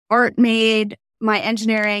art made my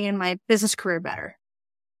engineering and my business career better.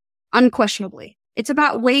 Unquestionably. It's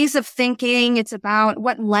about ways of thinking. It's about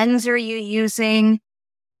what lens are you using.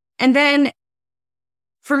 And then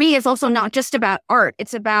for me, it's also not just about art.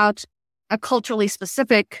 It's about a culturally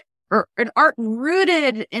specific or an art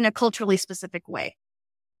rooted in a culturally specific way.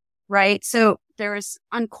 Right? So there is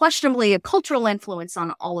unquestionably a cultural influence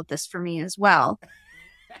on all of this for me as well.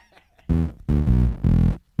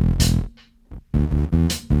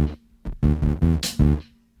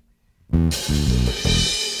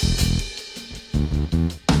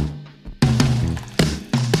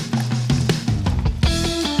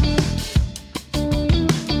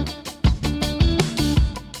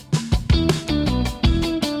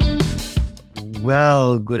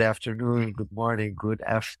 Well, good afternoon, good morning, good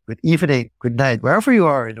evening, good night, wherever you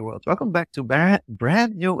are in the world. Welcome back to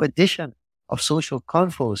brand new edition of Social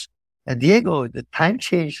Confoes. And Diego, the time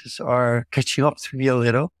changes are catching up to me a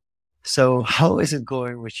little. So how is it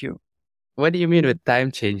going with you? What do you mean with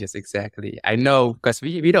time changes exactly? I know because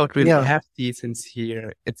we don't really have seasons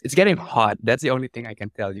here. It's getting hot. That's the only thing I can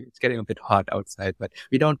tell you. It's getting a bit hot outside, but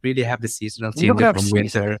we don't really have the seasonal changes from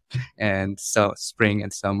winter and spring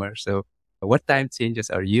and summer. So what time changes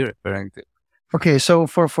are you referring to? Okay, so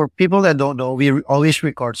for people that don't know, we always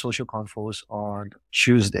record Social Confoes on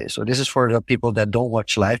Tuesday. So this is for the people that don't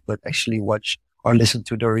watch live, but actually watch or listen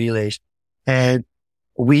to the relays. And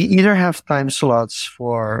we either have time slots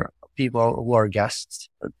for people who are guests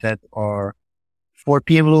that are 4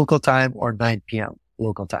 p.m. local time or 9 p.m.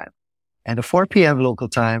 local time. And the 4 p.m. local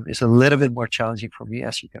time is a little bit more challenging for me.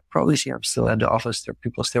 As you can probably see, I'm still at the office. There are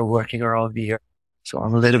people still working around me here. So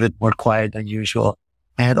I'm a little bit more quiet than usual.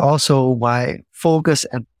 And also my focus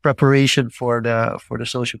and preparation for the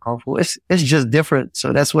social convo is just different.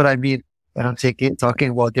 So that's what I mean when I'm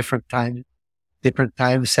talking about different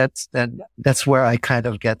time sets. Then that's where I kind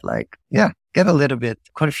of get a little bit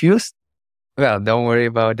confused. Well, don't worry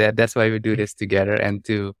about that. That's why we do this together. And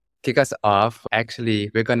to kick us off,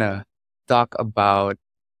 actually, we're going to talk about,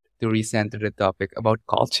 to recenter the topic, about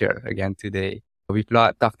culture again today. We've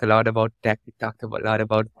talked a lot about tech. We talked a lot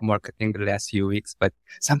about marketing the last few weeks, but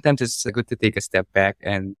sometimes it's good to take a step back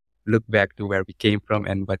and look back to where we came from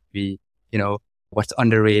and what what's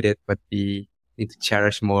underrated, what we need to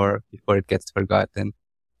cherish more before it gets forgotten.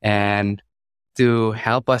 And to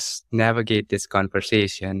help us navigate this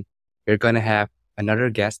conversation, we're going to have another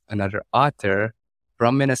guest, another author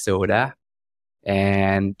from Minnesota,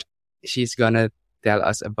 and she's going to tell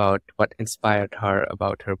us about what inspired her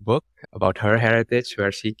about her book, about her heritage,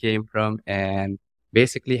 where she came from, and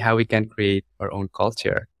basically how we can create our own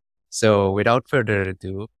culture. So without further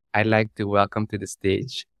ado, I'd like to welcome to the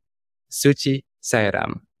stage Suchi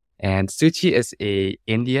Sairam. And Suchi is a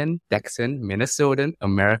Indian, Texan, Minnesotan,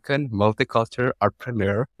 American, multicultural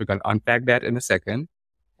entrepreneur. We're going to unpack that in a second.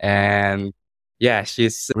 And yeah,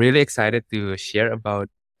 she's really excited to share about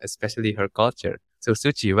especially her culture. So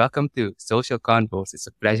Suchi, welcome to Social Confoes. It's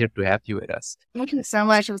a pleasure to have you with us. Thank you so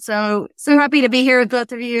much. I'm so happy to be here with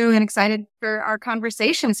both of you and excited for our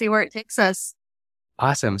conversation, see where it takes us.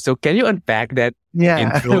 Awesome. So can you unpack that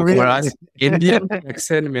intro for us? Indian,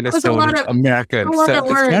 Texan, Minnesotan, American. So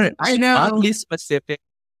it's very oddly specific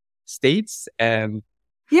states and...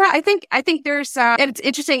 Yeah, I think there's, and it's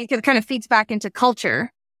interesting, it kind of feeds back into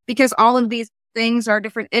culture because all of these things are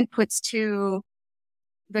different inputs to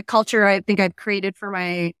the culture I think I've created for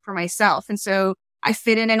myself. And so I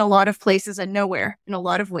fit in a lot of places and nowhere in a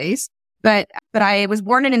lot of ways. But I was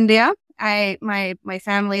born in India. My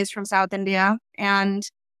family is from South India. And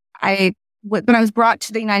when I was brought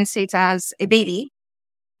to the United States as a baby,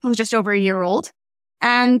 I was just over a year old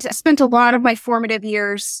and I spent a lot of my formative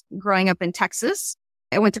years growing up in Texas.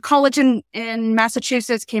 I went to college in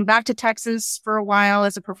Massachusetts, came back to Texas for a while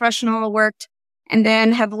as a professional, worked, and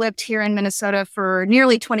then have lived here in Minnesota for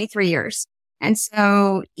nearly 23 years. And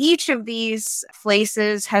so each of these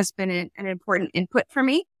places has been an important input for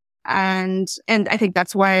me. And I think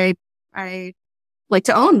that's why I like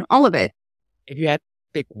to own all of it. If you had to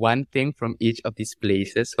pick one thing from each of these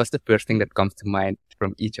places, what's the first thing that comes to mind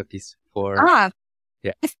from each of these four?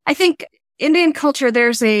 Yeah. I think Indian culture,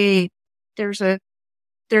 there's a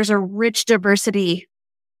rich diversity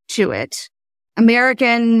to it.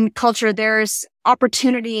 American culture, there's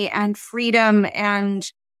opportunity and freedom, and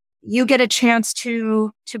you get a chance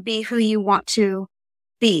to be who you want to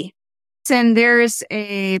be. And there's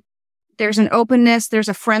an openness, there's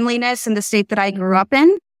a friendliness in the state that I grew up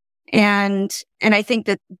in. And I think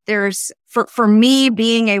that there's, for me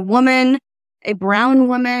being a woman, a brown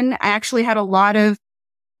woman, I actually had a lot of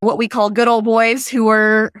what we call good old boys who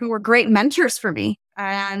were great mentors for me.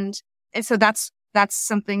 And so that's that's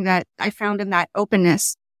something that I found in that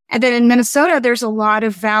openness. And then in Minnesota, there's a lot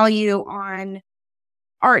of value on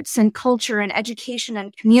arts and culture and education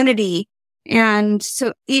and community. And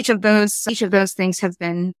so each of those things have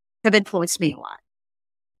influenced me a lot.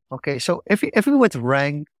 Okay. So if we would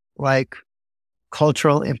rank like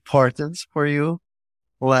cultural importance for you,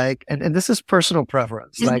 like, and this is personal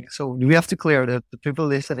preference, like, so we have to clear that the people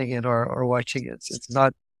listening in or watching it, it's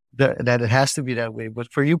not that it has to be that way,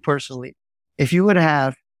 but for you personally, if you would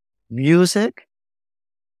have music,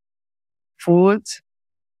 food,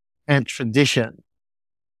 and tradition,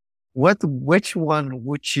 which one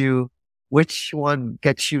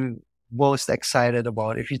gets you most excited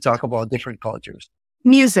about if you talk about different cultures?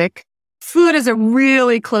 Music. Food is a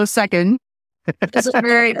really close second. It's a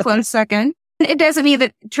very close second. It doesn't mean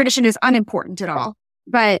that tradition is unimportant at all,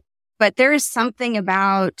 but there is something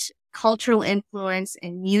about cultural influence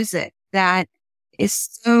in music that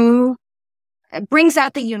is it brings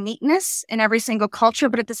out the uniqueness in every single culture,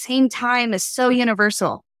 but at the same time is so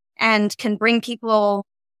universal and can bring people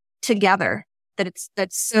together that's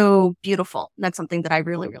so beautiful. That's something that I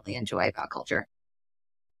really, really enjoy about culture.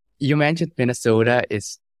 You mentioned Minnesota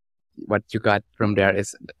is what you got from there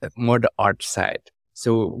is more the art side.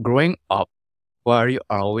 So growing up, were you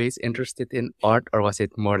always interested in art, or was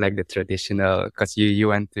it more like the traditional? Because you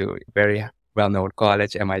went to very well-known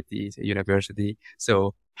college, MIT university.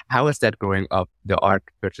 So how was that growing up, the art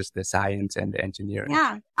versus the science and the engineering?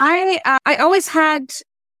 Yeah, I always had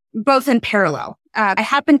both in parallel. I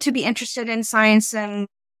happened to be interested in science and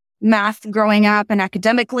math growing up, and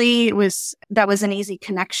academically that was an easy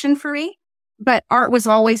connection for me. But art was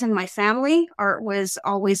always in my family. Art was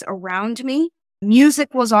always around me.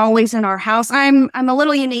 Music was always in our house. I'm a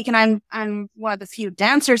little unique, and I'm one of the few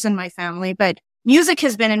dancers in my family, but music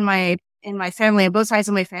has been in my family, on both sides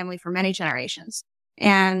of my family, for many generations.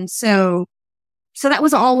 And so that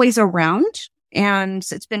was always around, and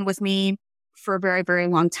it's been with me for a very, very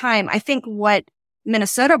long time. I think what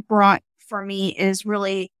Minnesota brought for me is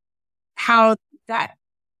really how that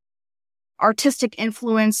artistic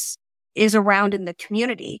influence is around in the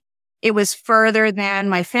community. It was further than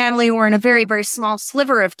my family. We're in a very, very small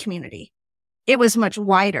sliver of community. It was much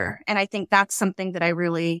wider. And I think that's something that I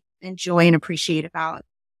really enjoy and appreciate about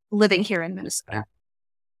living here in Minnesota.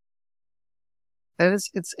 And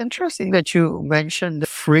it's interesting that you mentioned the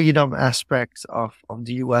freedom aspects of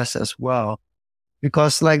the US as well,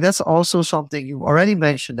 because like that's also something you already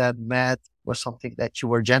mentioned, that math was something that you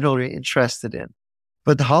were generally interested in.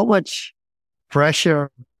 But how much pressure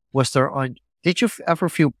was there on? Did you ever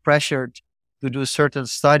feel pressured to do certain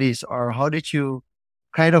studies, or how did you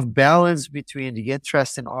kind of balance between the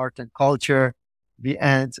interest in art and culture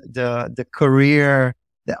and the career,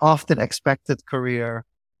 the often expected career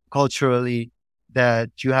culturally, that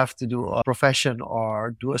you have to do a profession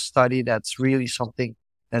or do a study that's really something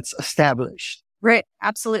that's established? Right.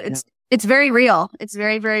 Absolutely. Yeah. It's very real. It's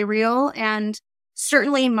very, very real. And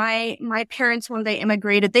certainly my parents, when they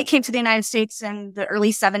immigrated, they came to the United States in the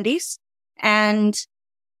early 70s. And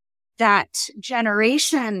that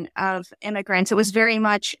generation of immigrants, it was very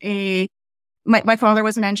much my father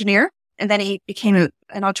was an engineer, and then he became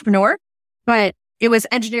an entrepreneur, but it was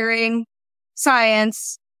engineering,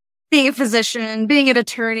 science, being a physician, being an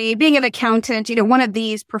attorney, being an accountant, one of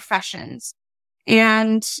these professions.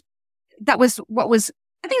 And that was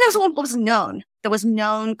I think that's what was known. That was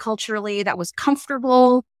known culturally, that was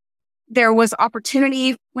comfortable. There was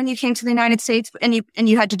opportunity when you came to the United States, and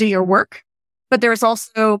you had to do your work. But there's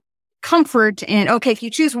also comfort in, okay, if you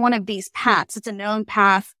choose one of these paths, it's a known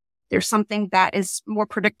path. There's something that is more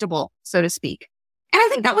predictable, so to speak. And I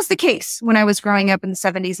think that was the case when I was growing up in the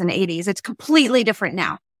 70s and 80s. It's completely different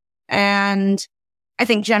now. And I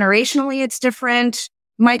think generationally it's different.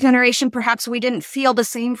 My generation, perhaps we didn't feel the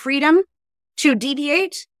same freedom to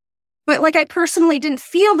deviate, but like I personally didn't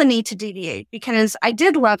feel the need to deviate because I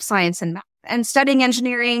did love science and math, and studying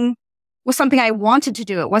engineering was something I wanted to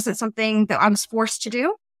do. It wasn't something that I was forced to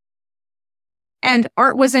do. And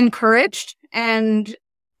art was encouraged, and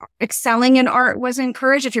excelling in art was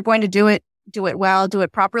encouraged. If you're going to do it well, do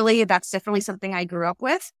it properly. That's definitely something I grew up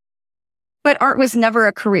with. But art was never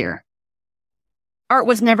a career. Art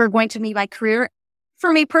was never going to be my career.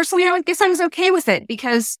 For me personally, I guess I was okay with it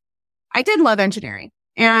because I did love engineering,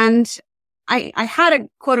 and I had a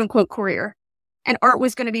quote unquote career, and art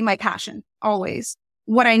was going to be my passion always.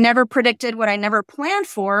 What I never predicted, what I never planned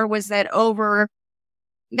for, was that over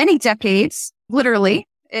many decades, literally,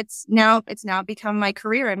 it's now become my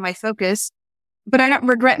career and my focus. But I don't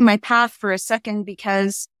regret my path for a second,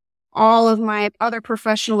 because all of my other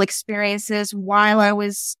professional experiences while I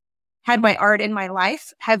was had my art in my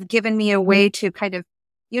life have given me a way to kind of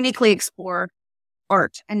uniquely explore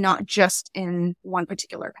art and not just in one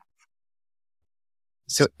particular path.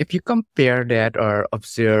 So if you compare that or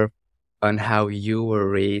observe on how you were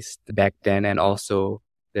raised back then and also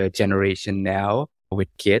the generation now with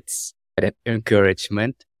kids, that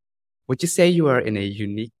encouragement, would you say you are in a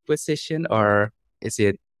unique position, or is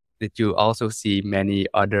it that you also see many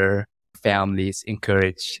other families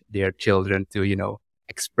encourage their children to,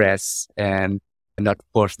 express and not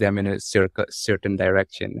force them in a certain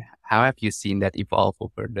direction? How have you seen that evolve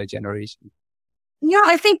over the generation? Yeah,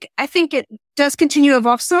 I think it does continue to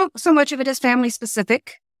evolve. So much of it is family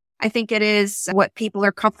specific. I think it is what people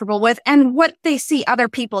are comfortable with and what they see other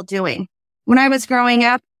people doing. When I was growing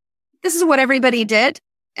up, this is what everybody did,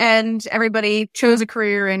 and everybody chose a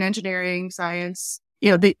career in engineering, science,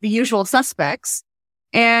 the usual suspects.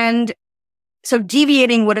 And so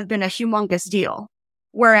deviating would have been a humongous deal.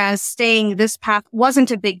 Whereas staying this path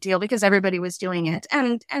wasn't a big deal because everybody was doing it,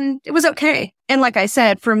 and it was okay. And like I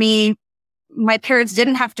said, for me, my parents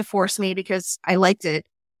didn't have to force me because I liked it.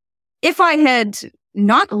 If I had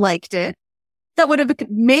not liked it, that would have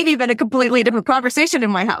maybe been a completely different conversation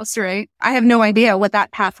in my house, right? I have no idea what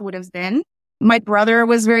that path would have been. My brother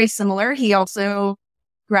was very similar. He also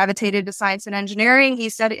gravitated to science and engineering. He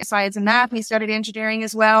studied science and math. He studied engineering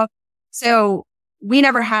as well. So we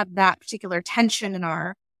never had that particular tension in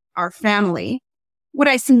our family. What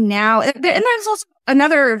I see now, and there's also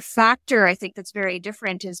another factor I think that's very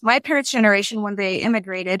different, is my parents' generation, when they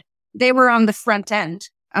immigrated, they were on the front end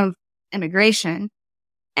of immigration.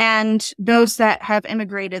 And those that have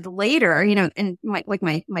immigrated later, and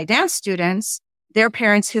my dance students, their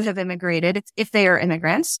parents who have immigrated, if they are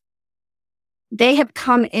immigrants, they have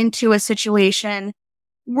come into a situation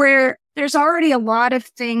where there's already a lot of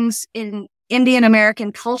things in Indian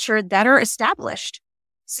American culture that are established.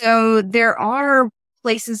 So there are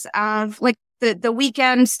places of like the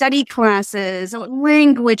weekend study classes,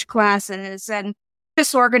 language classes, and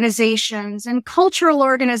business organizations and cultural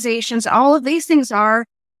organizations. All of these things are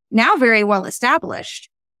now very well established.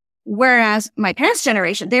 Whereas my parents'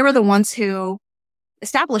 generation, they were the ones who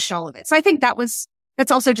established all of it. So I think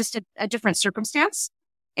that's also just a different circumstance.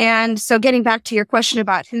 And so getting back to your question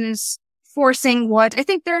about who's forcing what, I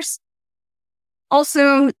think there's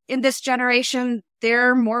also in this generation,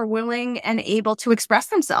 they're more willing and able to express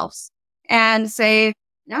themselves and say,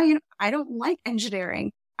 no, I don't like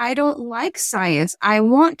engineering. I don't like science. I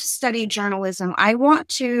want to study journalism. I want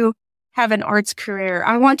to have an arts career.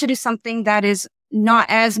 I want to do something that is not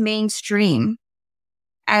as mainstream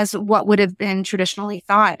as what would have been traditionally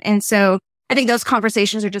thought. And so I think those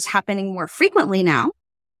conversations are just happening more frequently now.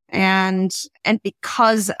 And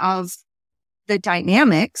because of the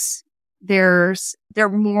dynamics, there are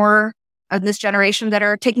more of this generation that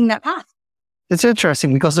are taking that path. It's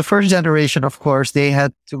interesting because the first generation, of course, they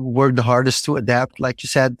had to work the hardest to adapt. Like you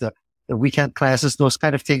said, the weekend classes, those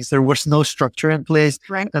kind of things, there was no structure in place.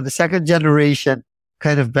 Right. And the second generation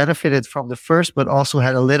kind of benefited from the first, but also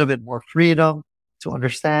had a little bit more freedom to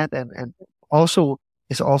understand and also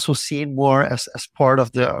is also seen more as part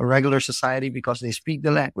of the regular society because they speak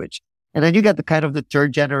the language. And then you get the kind of the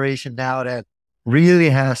third generation now that really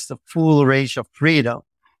has the full range of freedom.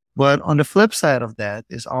 But on the flip side of that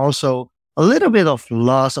is also a little bit of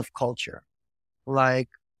loss of culture. Like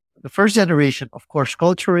the first generation, of course,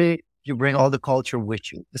 culturally, you bring all the culture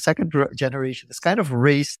with you. The second generation is kind of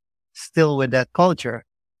raised still with that culture.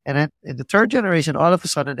 And then in the third generation, all of a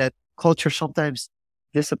sudden that culture sometimes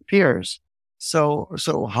disappears. So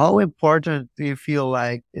how important do you feel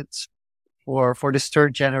like it's for this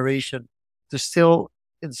third generation to still,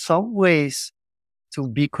 in some ways, to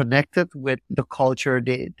be connected with the culture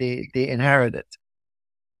they inherited?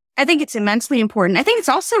 I think it's immensely important. I think it's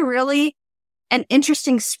also really an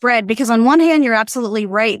interesting spread because on one hand, you're absolutely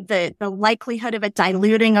right. The likelihood of it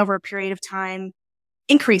diluting over a period of time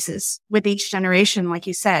increases with each generation, like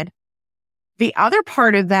you said. The other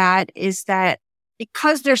part of that is that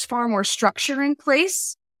because there's far more structure in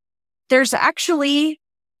place, there's actually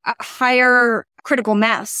a higher critical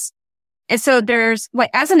mass. And so there's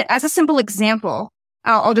as a simple example,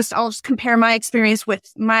 I'll just compare my experience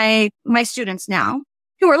with my students now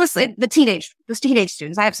who are listening, the teenage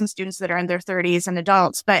students. I have some students that are in their 30s and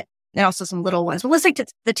adults, but and also some little ones, but listening to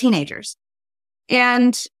the teenagers.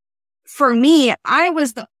 And for me, I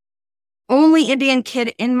was the only Indian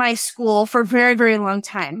kid in my school for a very, very long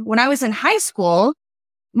time. When I was in high school,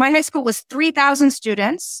 my high school was 3,000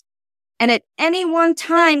 students. And at any one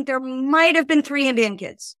time, there might have been 3 Indian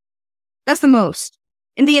kids. That's the most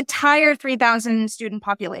in the entire 3,000 student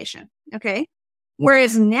population. Okay.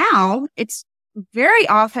 Whereas now it's very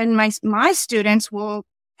often my students will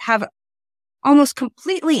have almost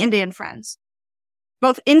completely Indian friends,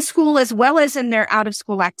 both in school as well as in their out of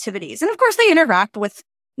school activities. And of course they interact with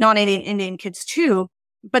non-Indian kids too,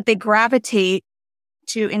 but they gravitate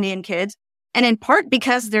to Indian kids. And in part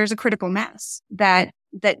because there's a critical mass that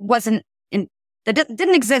didn't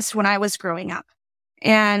exist when I was growing up.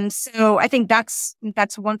 And so I think that's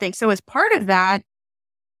one thing. So as part of that,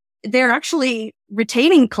 they're actually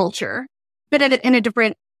retaining culture, but in a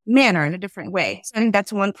different manner, in a different way. So I think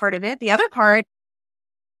that's one part of it. The other part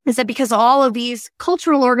is that because all of these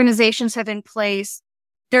cultural organizations have in place,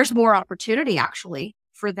 there's more opportunity actually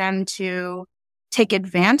for them to take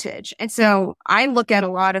advantage. And so I look at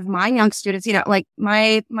a lot of my young students, like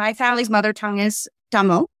my family's mother tongue is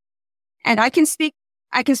Tamil, and I can speak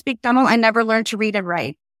Tamil. I never learned to read and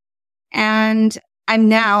write. And I'm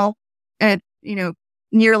now at,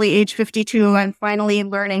 nearly age 52. I'm finally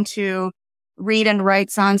learning to read and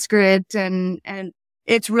write Sanskrit, and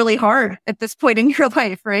it's really hard at this point in your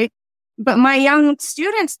life, right? But my young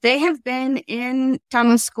students, they have been in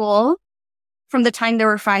Tamil school from the time they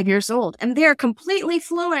were 5 years old, and they're completely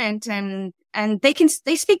fluent, and they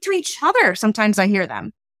speak to each other. Sometimes I hear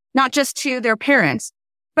them, not just to their parents,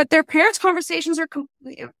 but their parents' conversations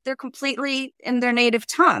they're completely in their native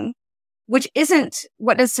tongue, which isn't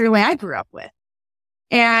what necessarily I grew up with.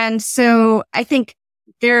 And so I think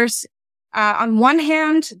there's, on one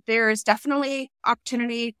hand, there is definitely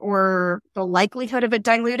opportunity or the likelihood of it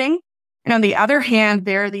diluting. And on the other hand,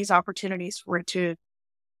 there are these opportunities for it to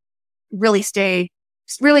really stay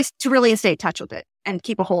in touch with it and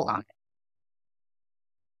keep a hold on it.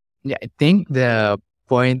 Yeah, I think the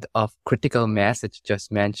point of critical mass that you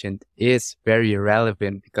just mentioned is very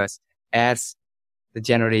relevant, because as the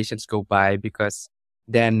generations go by, because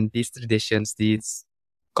then these traditions, these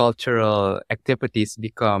cultural activities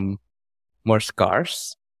become more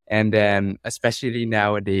scarce. And then especially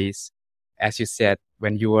nowadays, as you said,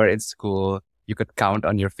 when you were in school, you could count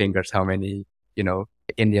on your fingers how many,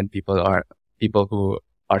 Indian people who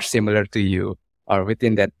are similar to you are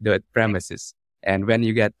within the premises. And when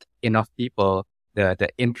you get enough people, the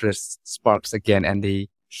interest sparks again, and they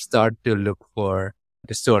start to look for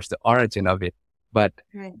the source, the origin of it. But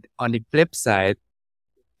on the flip side,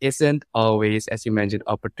 isn't always, as you mentioned,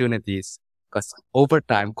 opportunities, because over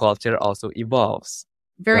time, culture also evolves,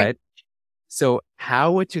 right? So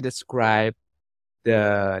how would you describe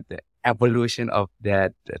the evolution of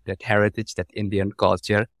that heritage, that Indian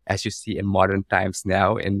culture, as you see in modern times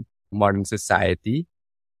now, in modern society?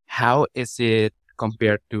 How is it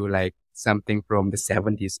compared to like something from the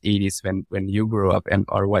 70s, 80s when you grew up,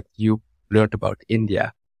 or what you learned about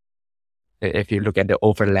India? If you look at the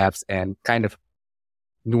overlaps and kind of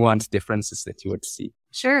nuanced differences that you would see.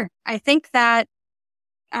 Sure. I think that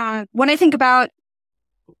when I think about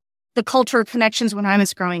the cultural connections when I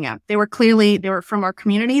was growing up, they were from our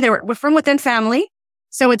community. They were from within family.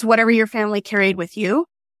 So it's whatever your family carried with you.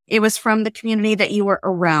 It was from the community that you were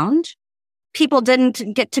around. People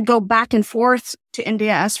didn't get to go back and forth to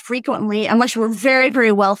India as frequently unless you were very,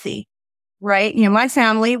 very wealthy, right? My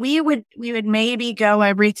family, we would maybe go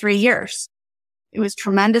every 3 years. It was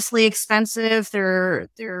tremendously expensive. There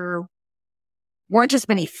weren't as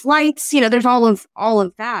many flights. There's all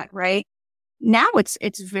of that, right? Now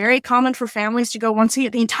it's very common for families to go once a year.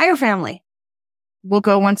 The entire family will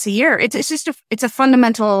go once a year. It's a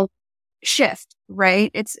fundamental shift,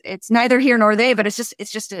 right? It's neither here nor there, but it's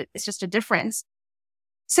just a difference.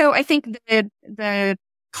 So I think the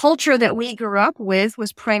culture that we grew up with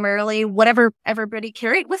was primarily whatever everybody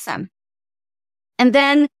carried with them. And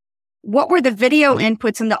then what were the video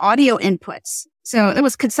inputs and the audio inputs? So it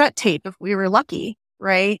was cassette tape if we were lucky,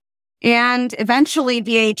 right? And eventually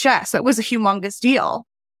VHS. That was a humongous deal.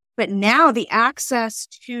 But now the access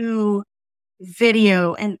to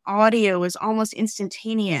video and audio is almost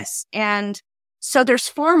instantaneous. And so there's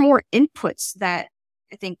far more inputs that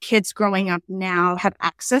I think kids growing up now have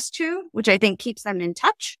access to, which I think keeps them in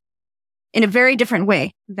touch in a very different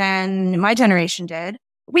way than my generation did.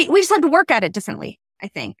 We just had to work at it differently, I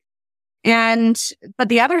think. But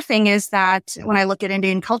the other thing is that when I look at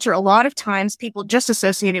Indian culture, a lot of times people just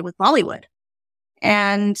associate it with Bollywood.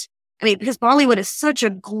 And I mean, because Bollywood is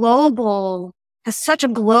has such a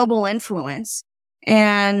global influence,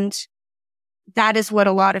 and that is what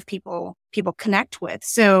a lot of people connect with.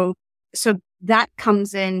 So that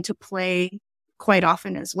comes into play quite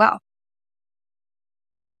often as well.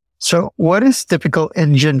 So what is typical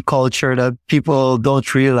Indian culture that people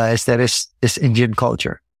don't realize that is Indian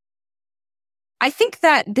culture? I think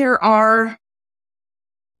that there are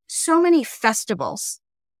so many festivals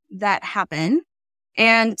that happen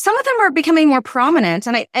And some of them are becoming more prominent.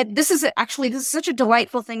 And this is such a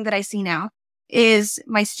delightful thing that I see now is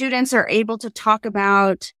my students are able to talk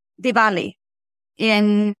about Diwali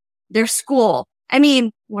in their school. I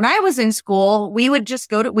mean, when I was in school, we would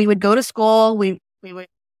go to school. We would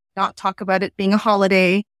not talk about it being a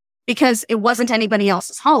holiday because it wasn't anybody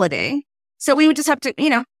else's holiday. So we would just have to,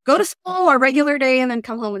 go to school our regular day and then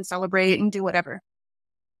come home and celebrate and do whatever.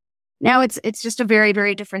 Now it's just a very,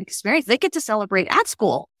 very different experience. They get to celebrate at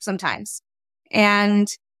school sometimes. And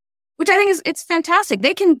which I think it's fantastic.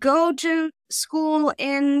 They can go to school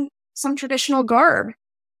in some traditional garb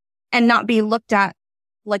and not be looked at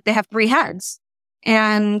like they have three heads.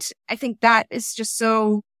 And I think that is just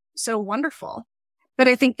so, so wonderful. But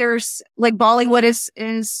I think there's like Bollywood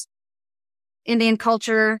is Indian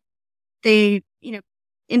culture.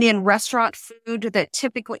 Indian restaurant food that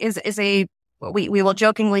typically is we will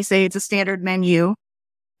jokingly say it's a standard menu,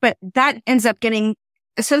 but that ends up getting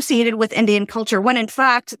associated with Indian culture when in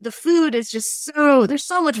fact the food is just there's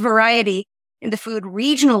so much variety in the food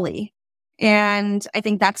regionally. And I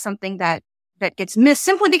think that's something that gets missed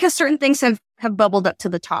simply because certain things have bubbled up to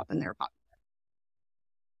the top in their popular.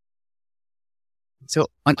 So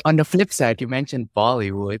on the flip side, you mentioned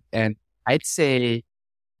Bollywood, and I'd say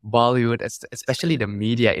Bollywood, especially the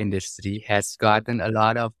media industry, has gotten a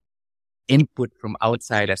lot of input from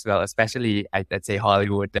outside as well, especially I'd say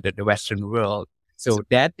Hollywood, the Western world. So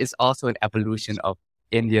that is also an evolution of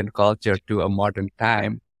Indian culture to a modern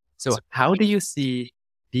time. So how do you see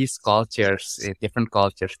these cultures, different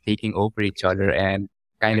cultures taking over each other and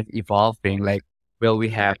kind of evolving? Like, will we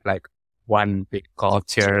have like one big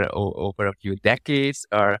culture over a few decades?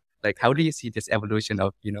 Or like, how do you see this evolution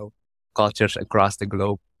of, cultures across the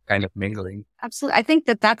globe kind of mingling? Absolutely. I think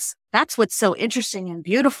that's what's so interesting and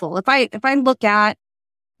beautiful. If I look at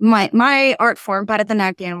my art form,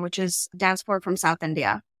 Bharatanatyam, which is dance form from South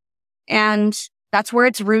India, and that's where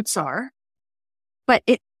its roots are. But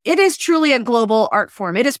it is truly a global art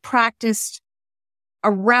form. It is practiced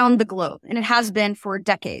around the globe, and it has been for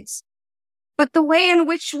decades. But the way in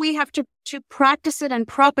which we have to practice it and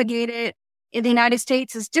propagate it in the United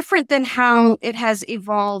States is different than how it has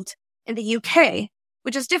evolved in the UK,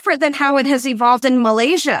 which is different than how it has evolved in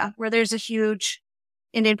Malaysia, where there's a huge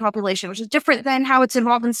Indian population, which is different than how it's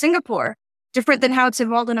evolved in Singapore, different than how it's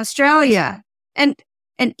evolved in Australia. And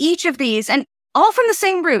each of these, and all from the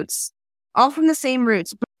same roots,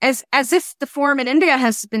 as if the form in India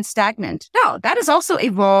has been stagnant. No, that has also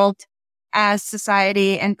evolved as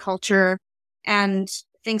society and culture and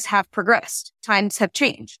things have progressed. Times have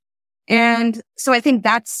changed. And so I think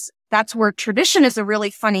that's where tradition is a really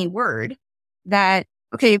funny word that,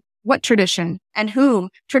 okay, what tradition and whom?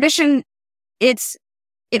 Tradition,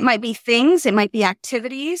 it might be things, it might be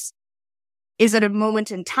activities. Is it a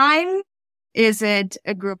moment in time? Is it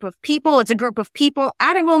a group of people? It's a group of people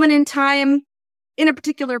at a moment in time in a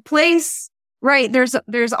particular place, right?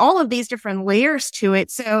 There's all of these different layers to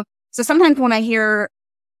it. So sometimes when I hear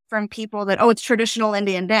from people that, it's traditional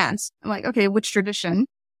Indian dance, I'm like, okay, which tradition?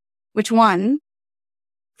 Which one?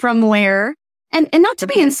 From where? And not to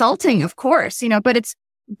be insulting, of course,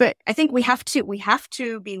 but I think we have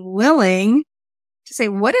to be willing to say,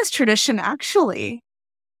 what is tradition actually?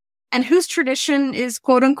 And whose tradition is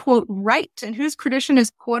quote unquote right? And whose tradition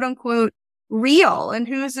is quote unquote real? And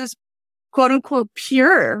whose is quote unquote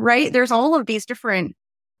pure, right? There's all of these different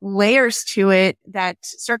layers to it that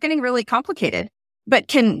start getting really complicated. But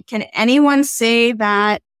can anyone say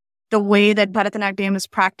that the way that Bharatanatyam is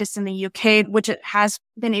practiced in the UK, which it has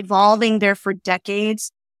been evolving there for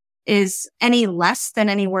decades, is any less than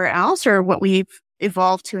anywhere else or what we've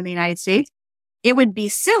evolved to in the United States? It would be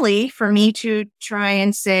silly for me to try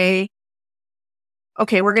and say,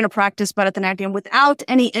 okay, we're going to practice Bharatanatyam without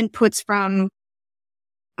any inputs from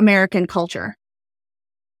American culture.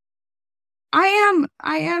 I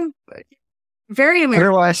am very American.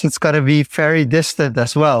 Otherwise, it's got to be very distant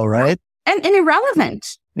as well, right? And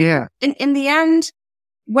irrelevant. Yeah. In the end,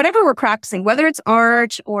 whatever we're practicing, whether it's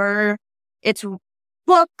art or it's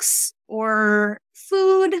books or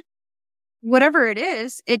food, whatever it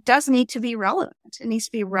is, it does need to be relevant. It needs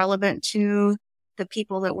to be relevant to the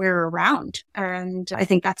people that we're around. And I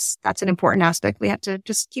think that's an important aspect we have to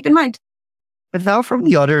just keep in mind. But now from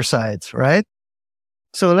the other side, right?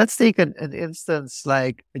 So let's take an instance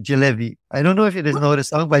like Jalebi. I don't know if you just know the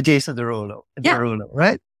song by Jason Derulo,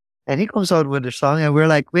 right? And he comes out with the song and we're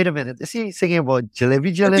like, wait a minute, is he singing about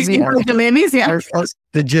jalebi? Jalebis, yeah.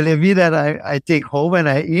 The jalebi that I take home and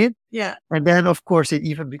I eat. Yeah. And then, of course, it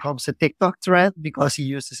even becomes a TikTok trend because he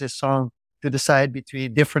uses his song to decide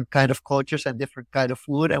between different kind of cultures and different kind of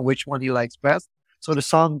food and which one he likes best. So the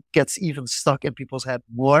song gets even stuck in people's head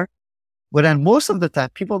more. But then most of the time,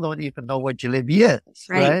 people don't even know what jalebi is,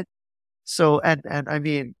 right? So, and I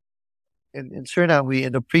mean, in Suriname,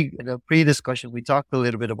 in the pre discussion, we talked a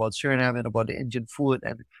little bit about Suriname and about the Indian food,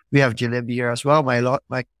 and we have jalebi here as well.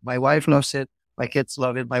 My wife loves it. My kids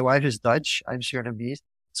love it. My wife is Dutch. I'm Surinamese,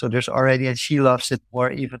 so there's already, and she loves it more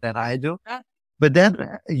even than I do. But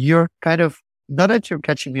then you're kind of, not that you're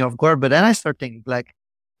catching me off guard, but then I start thinking like,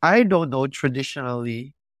 I don't know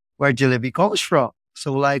traditionally where jalebi comes from.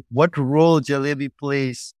 So like, what role jalebi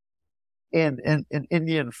plays in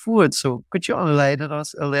Indian food. So could you enlighten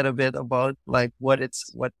us a little bit about like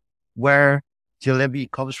where jalebi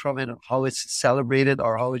comes from and how it's celebrated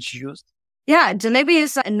or how it's used? Yeah, jalebi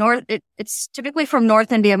is it's typically from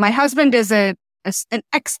North India. My husband is an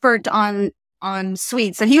expert on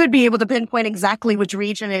sweets, and he would be able to pinpoint exactly which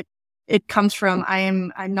region it comes from.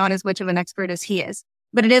 I'm not as much of an expert as he is,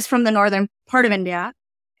 but it is from the northern part of India,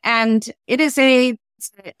 and it's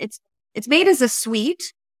made as a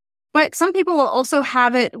sweet. But some people will also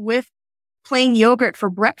have it with plain yogurt for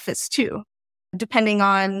breakfast too, depending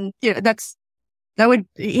on,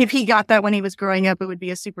 if he got that when he was growing up, it would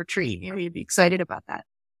be a super treat. He'd be excited about that.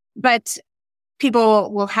 But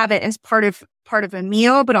people will have it as part of a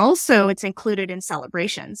meal, but also it's included in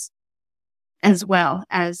celebrations as well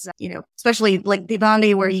as, especially like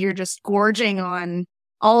Diwali, where you're just gorging on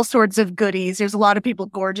all sorts of goodies. There's a lot of people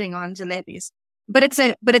gorging on jalebis, but it's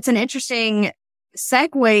an interesting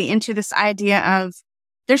segue into this idea of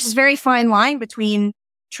there's this very fine line between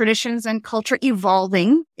traditions and culture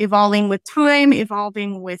evolving with time,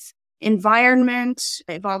 evolving with environment,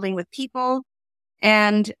 evolving with people.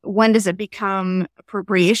 And when does it become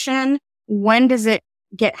appropriation? When does it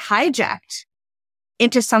get hijacked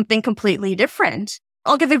into something completely different?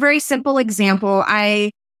 I'll give a very simple example.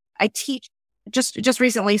 I teach, just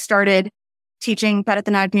recently started teaching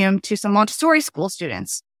Bharatanatyam to some Montessori school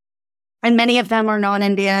students. And many of them are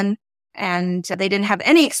non-Indian, and they didn't have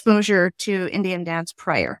any exposure to Indian dance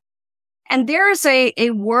prior. And there is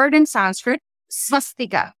a word in Sanskrit,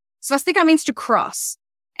 swastika. Swastika means to cross.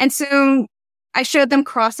 And so I showed them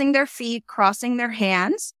crossing their feet, crossing their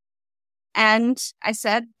hands. And I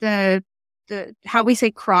said, how we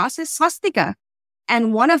say cross is swastika.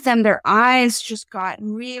 And one of them, their eyes just got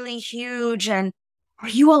really huge. And are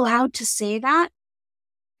you allowed to say that?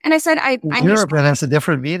 And I said, in Europe, that has a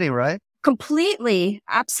different meaning, right? Completely.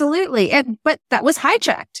 Absolutely. But that was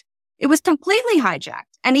hijacked. It was completely hijacked.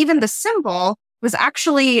 And even the symbol was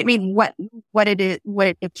actually, what it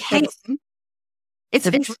became.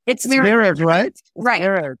 It's mirrored, right? Right.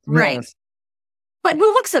 Mirrored, right. Yes. But who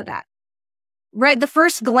looks at that? Right. The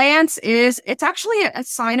first glance it's actually a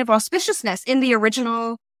sign of auspiciousness in the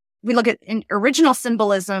original. We look at in original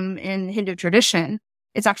symbolism in Hindu tradition.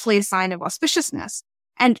 It's actually a sign of auspiciousness.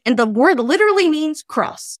 And the word literally means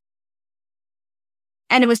cross.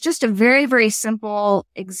 And it was just a very, very simple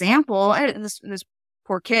example. This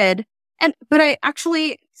poor kid. But I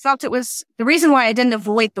actually felt it was the reason why I didn't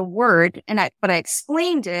avoid the word but I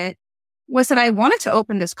explained it was that I wanted to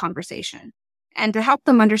open this conversation and to help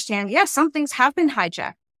them understand, yes, some things have been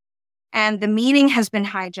hijacked and the meaning has been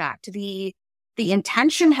hijacked. The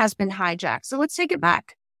intention has been hijacked. So let's take it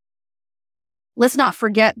back. Let's not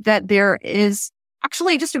forget that there is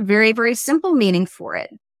actually just a very, very simple meaning for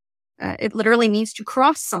it. It literally means to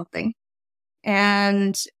cross something.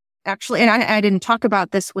 And actually, and I didn't talk about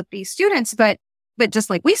this with these students, but just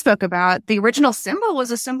like we spoke about, the original symbol was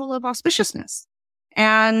a symbol of auspiciousness.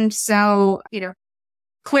 And so,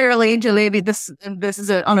 clearly jalebi, this is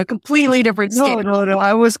on a completely different scale. No.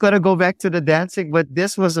 I was going to go back to the dancing, but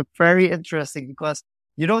this was a very interesting because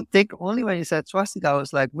you don't think only when you said swastika, I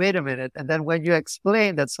was like, wait a minute. And then when you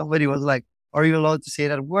explained that somebody was like, are you allowed to say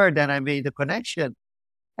that word? Then I made the connection.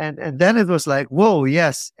 And then it was like, whoa,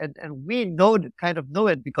 yes. And we kind of know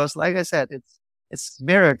it because like I said, it's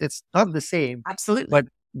mirrored. It's not the same. Absolutely.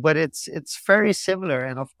 But it's very similar.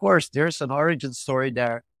 And of course, there's an origin story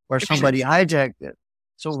there where somebody hijacked it.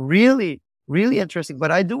 So really, really interesting. But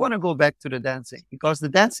I do want to go back to the dancing because the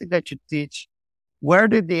dancing that you teach, where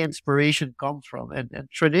did the inspiration come from? And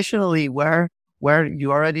traditionally, where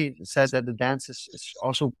you already said that the dance is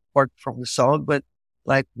also part from the South, but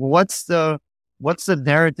like, what's the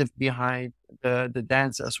narrative behind the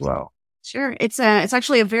dance as well? Sure. It's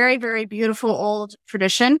actually a very, very beautiful old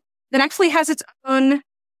tradition that actually has its own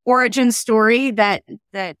origin story that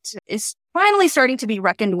is finally starting to be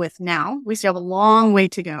reckoned with now. We still have a long way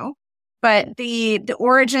to go, but the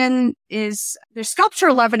origin is there's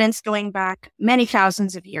sculptural evidence going back many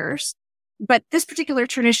thousands of years But this particular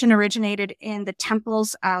tradition originated in the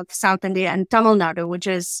temples of South India and Tamil Nadu, which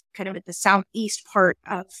is kind of at the southeast part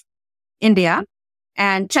of India.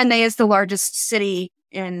 And Chennai is the largest city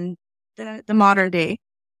in the modern day.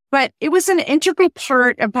 But it was an integral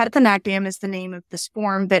part of Bharatanatyam is the name of this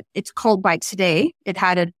form that it's called by today. It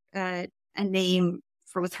had a name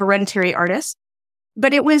with hereditary artists.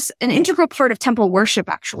 But it was an integral part of temple worship,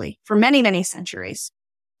 actually, for many, many centuries.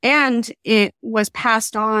 And it was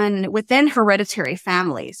passed on within hereditary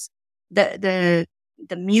families, the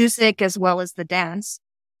music as well as the dance.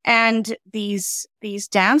 And these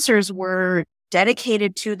dancers were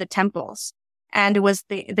dedicated to the temples. And it was,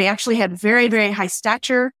 they actually had very, very high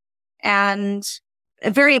stature and a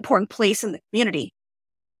very important place in the community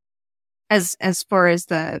as far as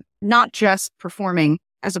not just performing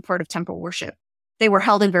as a part of temple worship. They were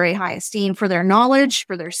held in very high esteem for their knowledge,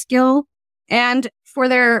 for their skill, and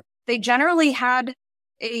they generally had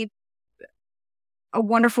a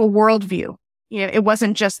wonderful worldview. It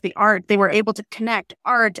wasn't just the art. They were able to connect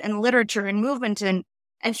art and literature and movement and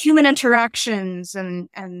human interactions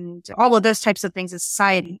and all of those types of things in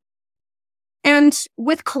society. And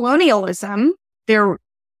with colonialism, it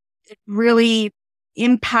really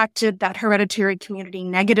impacted that hereditary community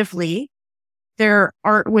negatively. Their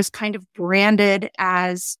art was kind of branded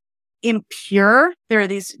as impure. There are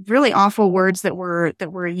these really awful words that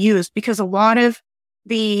were used because a lot of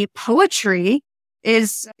the poetry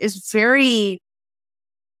is very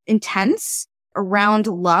intense around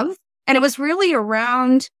love. And it was really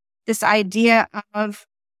around this idea of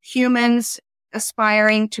humans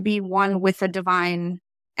aspiring to be one with a divine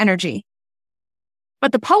energy.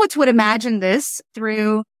 But the poets would imagine this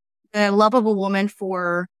through the love of a woman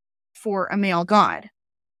for a male god.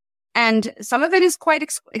 And some of it is quite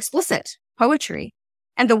explicit poetry.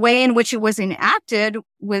 And the way in which it was enacted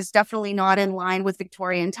was definitely not in line with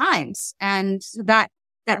Victorian times. And that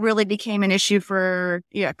really became an issue for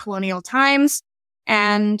colonial times.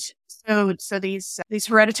 And so these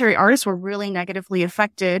hereditary artists were really negatively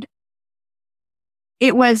affected.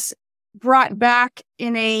 It was brought back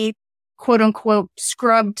in a quote unquote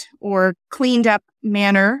scrubbed or cleaned up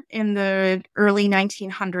manner in the early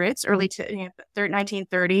 1900s,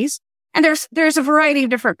 1930s. And there's a variety of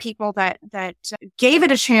different people that gave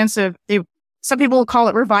it a chance some people will call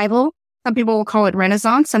it revival. Some people will call it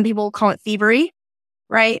renaissance. Some people will call it thievery,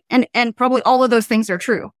 right? And probably all of those things are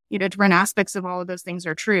true. Different aspects of all of those things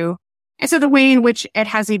are true. And so the way in which it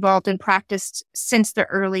has evolved and practiced since the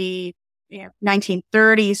early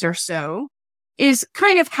 1930s or so is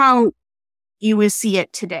kind of how you would see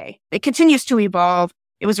it today. It continues to evolve.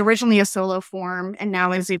 It was originally a solo form and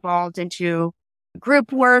now has evolved into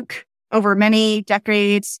group work over many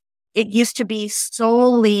decades. It used to be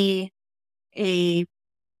solely a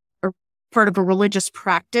part of a religious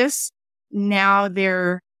practice. Now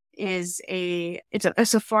it's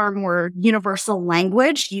a far more universal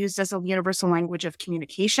language used as a universal language of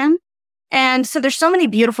communication. And so there's so many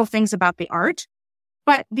beautiful things about the art,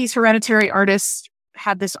 but these hereditary artists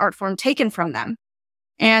had this art form taken from them.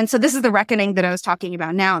 And so this is the reckoning that I was talking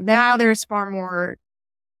about now. Now there's far more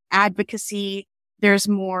advocacy. There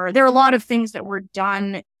are a lot of things that were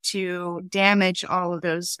done to damage all of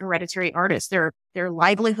those hereditary artists. Their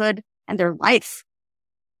livelihood and their life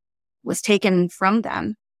was taken from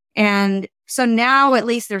them. And so now at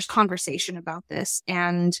least there's conversation about this.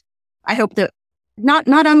 And I hope that not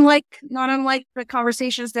unlike the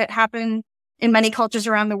conversations that happen in many cultures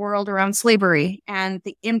around the world around slavery and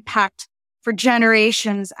the impact for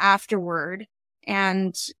generations afterward.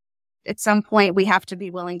 And at some point we have to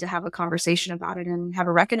be willing to have a conversation about it and have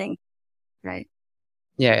a reckoning. Right.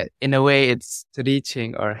 Yeah. In a way, it's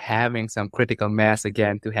reaching or having some critical mass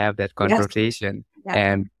again to have that conversation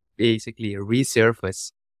and basically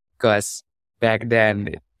resurface, because back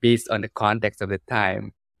then, based on the context of the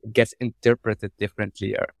time, it gets interpreted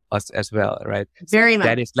differently as well, right? Very much.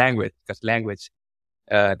 That is language, because language,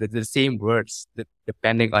 the same words,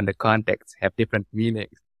 depending on the context, have different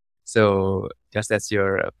meanings. So just as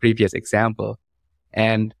your previous example.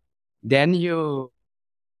 And then you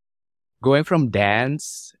going from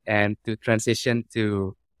dance and to transition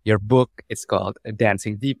to your book, it's called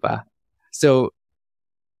Dancing Deepa. So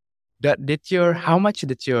how much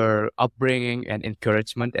did your upbringing and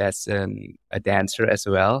encouragement as a dancer as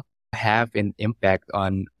well have an impact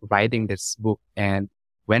on writing this book? And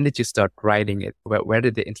when did you start writing it? Where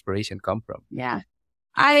did the inspiration come from? Yeah.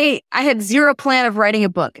 I had zero plan of writing a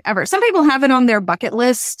book ever. Some people have it on their bucket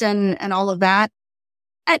list and all of that.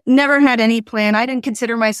 I never had any plan. I didn't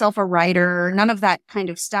consider myself a writer, none of that kind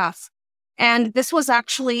of stuff. And this was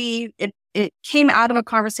actually, it came out of a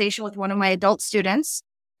conversation with one of my adult students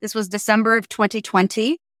This was December of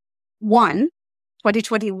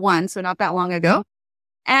 2021, so not that long ago.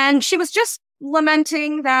 And she was just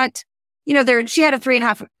lamenting that, she had a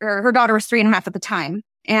 3.5, or her daughter was 3.5 at the time.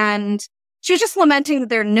 And she was just lamenting that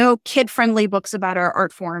there are no kid-friendly books about our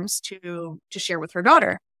art forms to share with her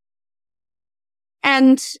daughter.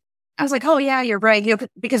 And I was like, oh yeah, you're right.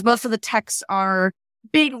 Because most of the texts are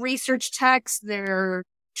big research texts. They're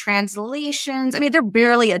translations. I mean, they're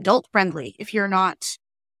barely adult friendly if you're not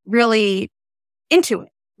really into it,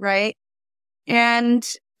 right? And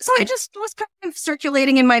so I just was kind of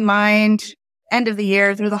circulating in my mind end of the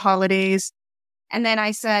year through the holidays. And then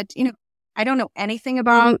I said, I don't know anything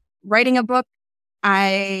about writing a book.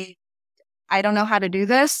 I don't know how to do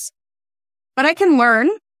this, but I can learn.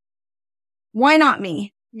 Why not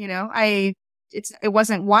me? It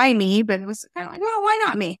wasn't why me, but it was kind of like, well, why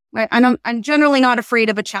not me? I'm generally not afraid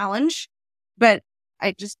of a challenge, but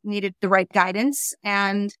I just needed the right guidance.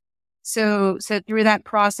 And so through that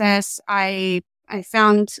process, I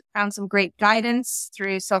found some great guidance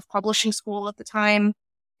through self-publishing school at the time.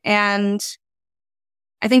 And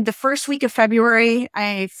I think the first week of February,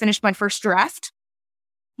 I finished my first draft.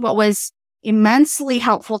 What was immensely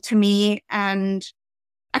helpful to me and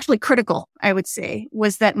actually critical, I would say,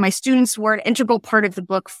 was that my students were an integral part of the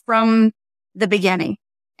book from the beginning.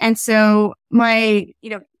 And so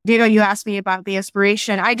Diego, you asked me about the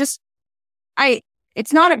inspiration.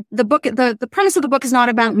 It's not the book, the premise of the book is not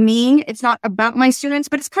about me. It's not about my students,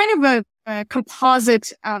 but it's kind of a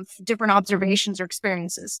composite of different observations or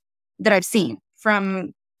experiences that I've seen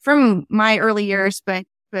from my early years, but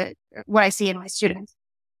what I see in my students.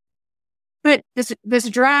 But this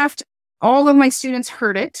draft, all of my students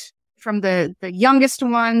heard it, from the youngest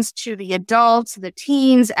ones to the adults, the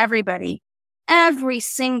teens, everybody. Every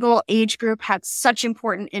single age group had such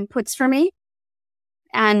important inputs for me.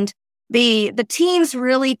 And the teens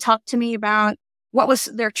really talked to me about what was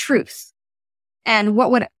their truth and what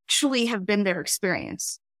would actually have been their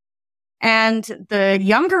experience. And the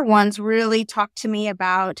younger ones really talked to me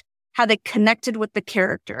about how they connected with the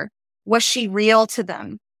character. Was she real to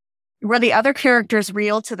them? Were the other characters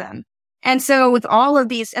real to them? And so with all of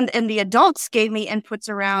these, and the adults gave me inputs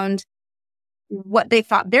around what they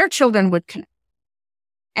thought their children would connect.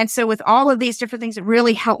 And so with all of these different things, it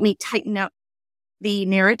really helped me tighten up the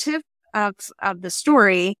narrative of the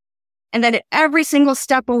story. And then at every single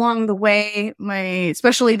step along the way,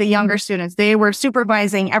 especially the younger students, they were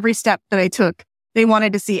supervising every step that I took. They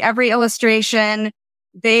wanted to see every illustration.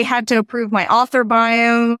 They had to approve my author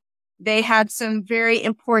bio. They had some very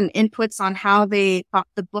important inputs on how they thought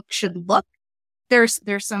the book should look. There's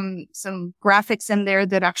some graphics in there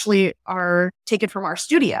that actually are taken from our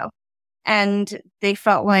studio. And they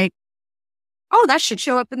felt like, oh, that should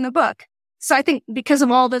show up in the book. So I think because of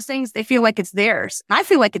all those things, they feel like it's theirs. And I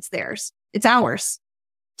feel like it's theirs. It's ours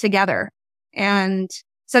together. And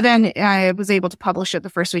so then I was able to publish it the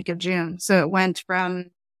first week of June. So it went from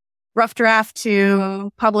rough draft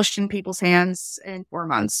to published in people's hands in 4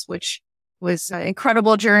 months, which was an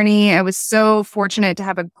incredible journey. I was so fortunate to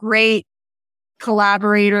have a great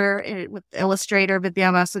collaborator with illustrator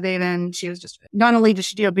Vidya Vasudevan. She was just, not only did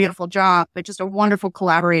she do a beautiful job, but just a wonderful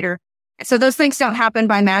collaborator. So those things don't happen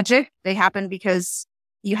by magic. They happen because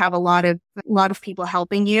you have a lot of people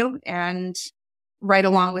helping you and right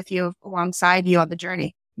along with you, alongside you on the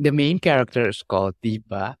journey. The main character is called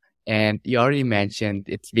Deepa. And you already mentioned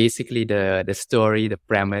it's basically the story, the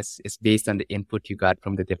premise is based on the input you got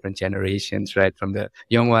from the different generations, right? From the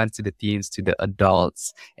young ones to the teens to the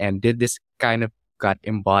adults. And did this kind of got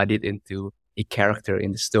embodied into a character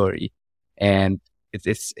in the story. And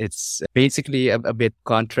it's basically a bit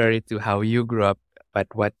contrary to how you grew up, but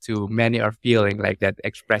what too many are feeling, like that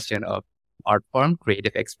expression of art form,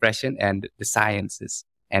 creative expression, and the sciences,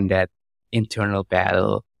 and that internal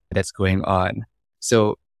battle that's going on.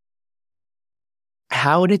 So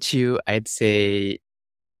how did you, I'd say,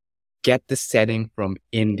 get the setting from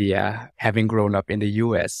India, having grown up in the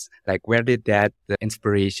US? Like, where did that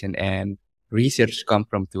inspiration and research come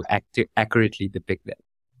from to accurately depict that?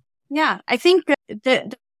 Yeah, I think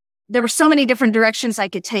that there were so many different directions I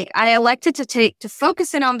could take. I elected to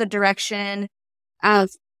focus in on the direction of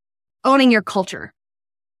owning your culture,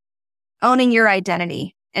 owning your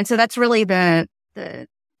identity. And so that's really the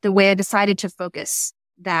way I decided to focus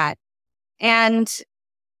that. And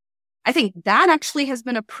I think that actually has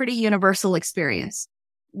been a pretty universal experience.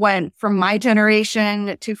 When from my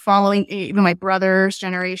generation to following even my brother's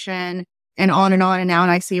generation and on and on, and now and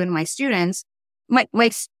I see even my students,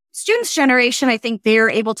 my students' generation, I think they're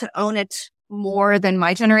able to own it more than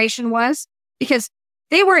my generation was because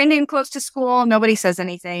they were Indian close to school. Nobody says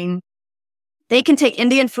anything. They can take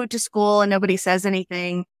Indian food to school and nobody says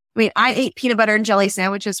anything. I mean, I ate peanut butter and jelly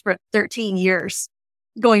sandwiches for 13 years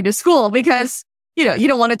going to school because, you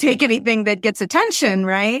don't want to take anything that gets attention,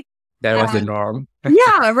 right? That was the norm.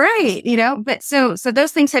 Yeah, right. But so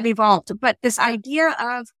those things have evolved. But this idea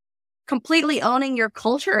of completely owning your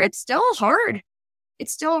culture, it's still hard.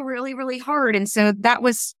 It's still really, really hard. And so that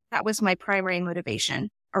was my primary motivation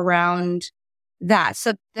around that.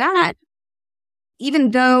 So that,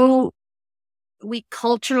 even though we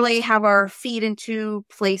culturally have our feet in two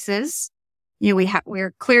places,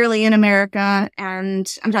 we're clearly in America,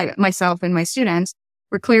 and I'm talking about myself and my students.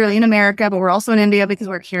 We're clearly in America, but we're also in India because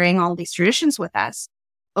we're carrying all these traditions with us.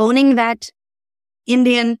 Owning that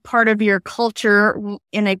Indian part of your culture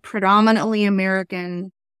in a predominantly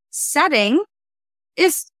American setting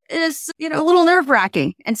is a little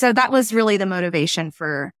nerve-wracking. And so that was really the motivation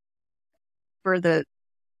for the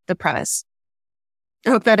premise. I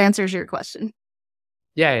hope that answers your question.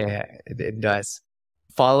 Yeah, it does.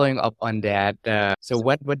 Following up on that, so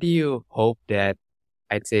what do you hope that,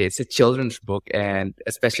 I'd say it's a children's book, and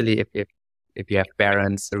especially if you have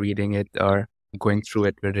parents reading it or going through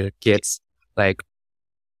it with their kids, like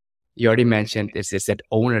you already mentioned, is that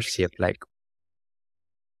ownership. Like,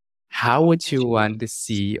 how would you want to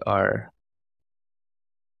see, or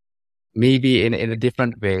maybe in a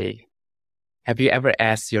different way, have you ever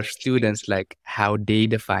asked your students like how they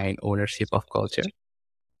define ownership of culture?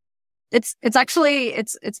 It's actually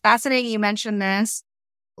fascinating you mentioned this.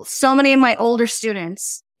 So many of my older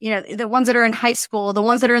students, the ones that are in high school, the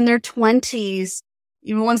ones that are in their 20s,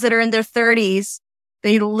 even the ones that are in their 30s,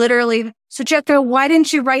 they literally, so Jethro, why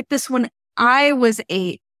didn't you write this when I was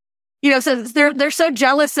 8? So they're so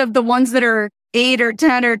jealous of the ones that are 8 or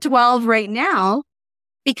 10 or 12 right now,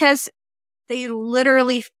 because they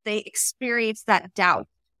experience that doubt.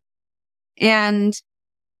 And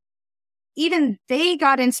even they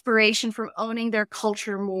got inspiration from owning their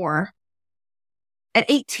culture more at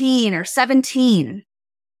 18 or 17.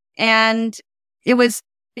 And it was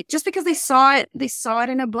just because they saw it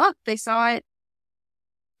in a book, they saw it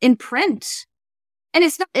in print. And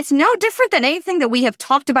it's no different than anything that we have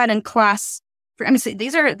talked about in class.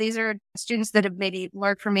 These are students that have maybe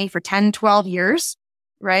learned from me for 10, 12 years,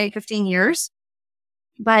 right? 15 years,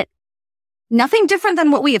 but nothing different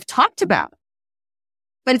than what we have talked about.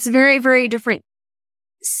 But it's very, very different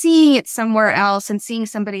seeing it somewhere else and seeing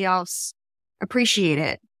somebody else appreciate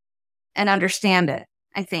it and understand it.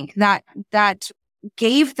 I think that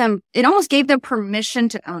almost gave them permission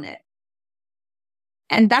to own it.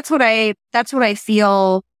 And that's what I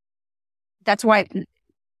feel. That's why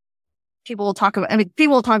people will talk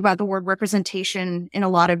about the word representation in a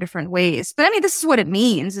lot of different ways. But this is what it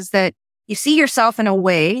means, is that you see yourself in a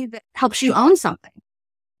way that helps you own something.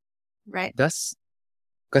 Right.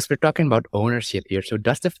 Because we're talking about ownership here. So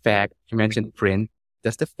does the fact, you mentioned print,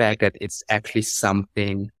 does the fact that it's actually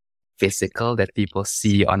something physical that people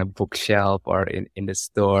see on a bookshelf or in the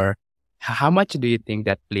store, how much do you think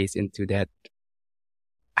that plays into that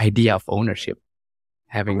idea of ownership?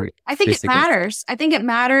 I think it matters. I think it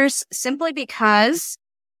matters simply because,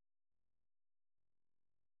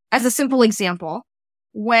 as a simple example,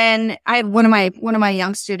 when I had one of my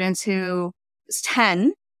young students who was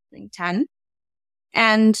 10,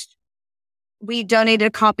 and we donated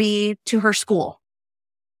a copy to her school.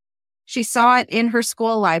 She saw it in her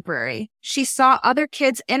school library. She saw other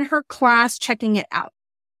kids in her class checking it out.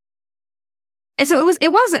 And so it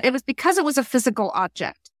was because it was a physical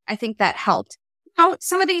object. I think that helped. How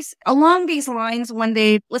some of these, along these lines, when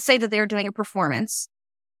let's say that they're doing a performance,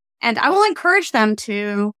 and I will encourage them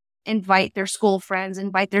to invite their school friends,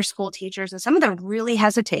 invite their school teachers, and some of them really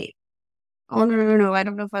hesitate. Oh, no, I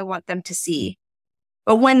don't know if I want them to see.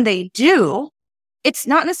 But when they do, it's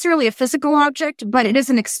not necessarily a physical object, but it is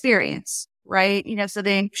an experience, right? So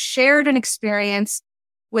they shared an experience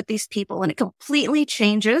with these people, and it completely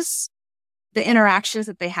changes the interactions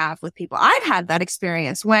that they have with people. I've had that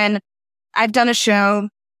experience when I've done a show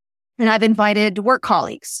and I've invited work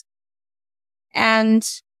colleagues, and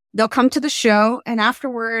they'll come to the show. And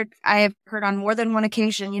afterward, I have heard on more than one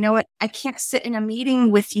occasion, you know what? I can't sit in a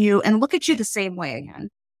meeting with you and look at you the same way again.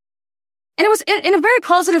 And it was in a very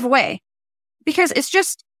positive way, because it's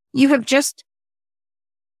just, you have just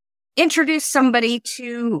introduced somebody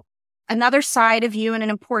to another side of you and an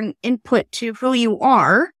important input to who you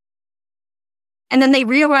are. And then they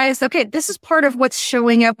realize, okay, this is part of what's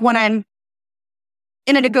showing up when I'm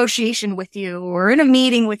in a negotiation with you or in a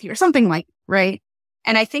meeting with you or something like, right?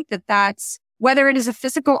 And I think that that's, whether it is a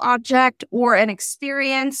physical object or an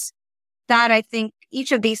experience, that I think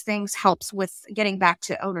each of these things helps with getting back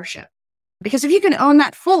to ownership. Because if you can own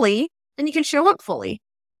that fully, then you can show up fully.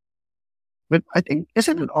 But I think,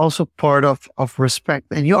 isn't it also part of respect?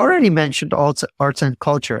 And you already mentioned arts and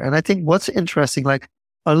culture. And I think what's interesting, like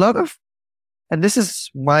a lot of, and this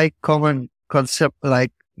is my common concept,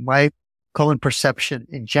 like my common perception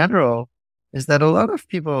in general, is that a lot of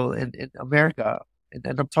people in America, and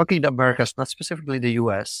I'm talking the Americas, not specifically the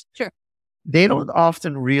US, Sure. they don't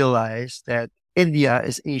often realize that India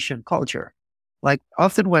is Asian culture. Like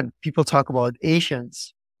often when people talk about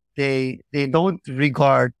Asians, they don't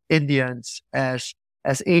regard Indians as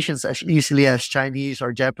Asians as easily as Chinese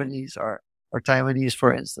or Japanese or Taiwanese,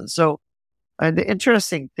 for instance. So, and the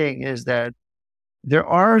interesting thing is that there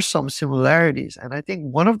are some similarities. And I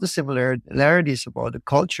think one of the similarities about the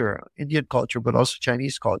culture, Indian culture, but also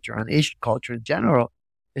Chinese culture and Asian culture in general,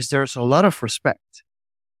 is there's a lot of respect.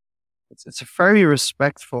 It's a very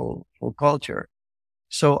respectful culture.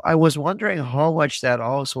 So I was wondering how much that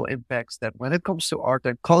also impacts that when it comes to art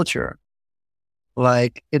and culture,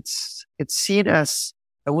 like it's seen as,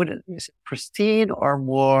 I wouldn't is it pristine or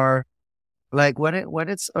more like when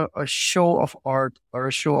it's a show of art or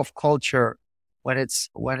a show of culture, when it's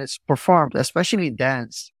performed, especially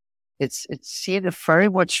dance, it's seen very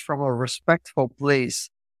much from a respectful place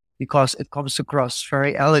because it comes across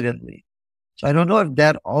very elegantly. So I don't know if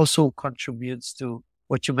that also contributes to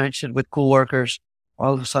what you mentioned with coworkers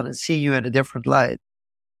all of a sudden seeing you in a different light.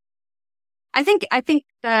 I think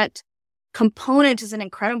that component is an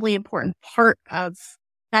incredibly important part of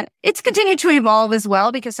that. It's continued to evolve as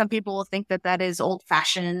well because some people will think that that is old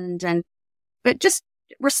fashioned but just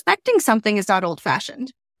respecting something is not old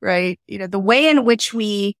fashioned, right? You know, the way in which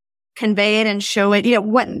we convey it and show it, you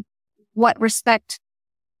know, what respect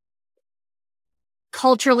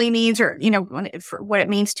culturally means, or, you know, for what it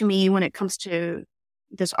means to me when it comes to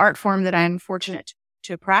this art form that I'm fortunate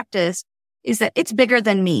to practice, is that it's bigger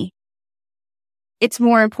than me. It's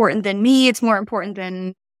more important than me. It's more important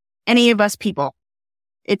than any of us people.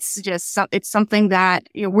 It's just, it's something that,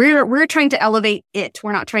 you know, we're trying to elevate it.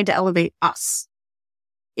 We're not trying to elevate us.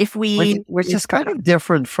 Which is kind of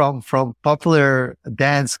different from popular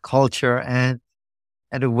dance culture and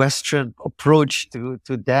a Western approach to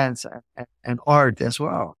dance and art as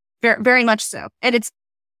well. Very, very much so. And it's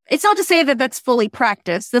not to say that that's fully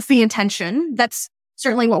practiced. That's the intention. That's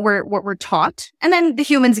certainly what we're taught. And then the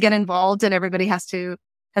humans get involved and everybody has to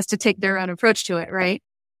take their own approach to it. Right.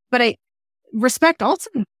 But respect also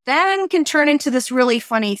then can turn into this really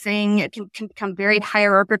funny thing. It can become very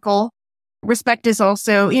hierarchical. Respect is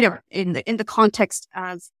also, you know, in the context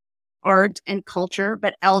of art and culture,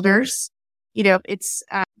 but elders, you know, it's,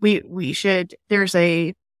 there's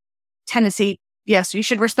a tendency. Yes, you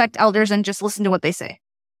should respect elders and just listen to what they say.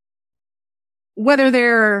 Whether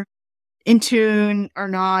they're in tune or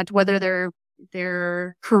not, whether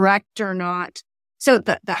they're correct or not. So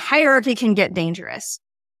the hierarchy can get dangerous,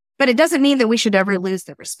 but it doesn't mean that we should ever lose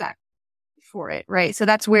the respect for it, right? So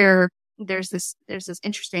that's where there's this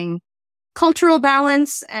interesting cultural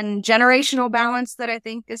balance and generational balance that I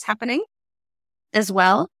think is happening as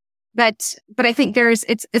well. But I think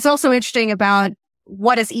it's also interesting about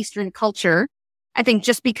what is Eastern culture. I think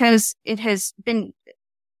just because it has been,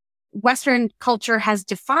 Western culture has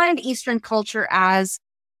defined Eastern culture as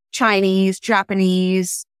Chinese,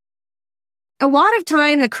 Japanese, a lot of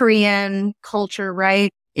time the Korean culture,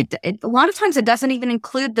 right? A lot of times it doesn't even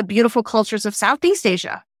include the beautiful cultures of Southeast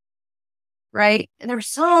Asia, right? And there's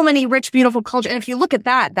so many rich, beautiful cultures. And if you look at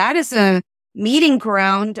that is a meeting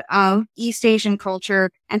ground of East Asian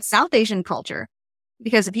culture and South Asian culture.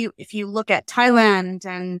 Because if you look at Thailand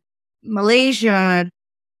and Malaysia,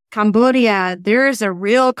 Cambodia, there is a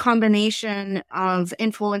real combination of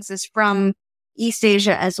influences from East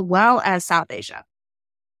Asia as well as South Asia.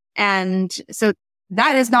 And so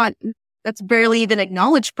that's barely even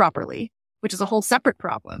acknowledged properly, which is a whole separate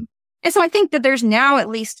problem. And so I think that there's now at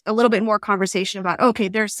least a little bit more conversation about, okay,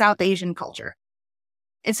 there's South Asian culture.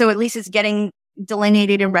 And so at least it's getting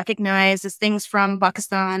delineated and recognized as things from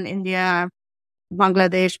Pakistan, India,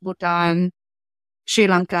 Bangladesh, Bhutan, Sri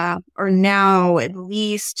Lanka are now at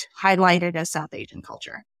least highlighted as South Asian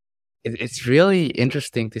culture. It's really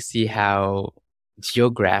interesting to see how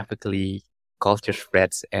geographically culture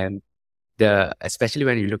spreads, and especially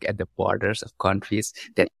when you look at the borders of countries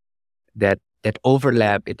that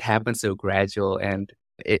overlap, it happens so gradual. And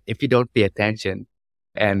if you don't pay attention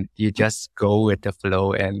and you just go with the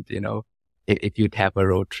flow, and, you know, if you'd have a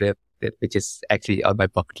road trip, which is actually on my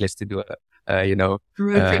bucket list to do a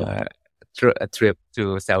trip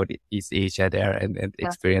to Southeast Asia there and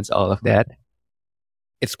experience all of that.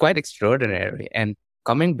 It's quite extraordinary. And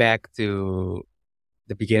coming back to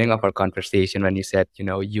the beginning of our conversation, when you said, you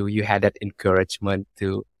know, you had that encouragement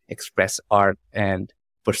to express art and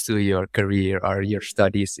pursue your career or your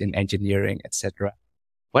studies in engineering, etc.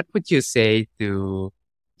 What would you say to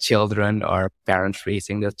children or parents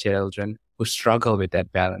raising their children who struggle with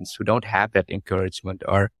that balance, who don't have that encouragement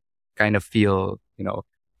or kind of feel,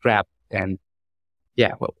 trapped? And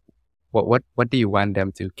yeah, what do you want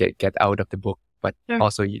them to get out of the book, but Sure.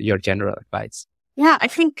 also your general advice? Yeah, I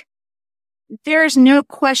think there's no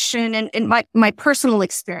question in my personal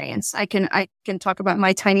experience. I can talk about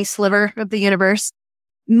my tiny sliver of the universe.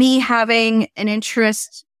 Me having an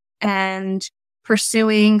interest and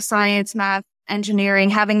pursuing science, math, engineering,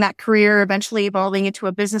 having that career, eventually evolving into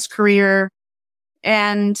a business career,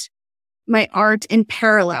 and my art in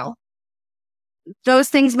parallel. Those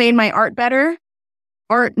things made my art better.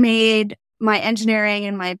 Art made my engineering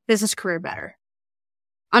and my business career better.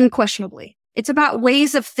 Unquestionably. It's about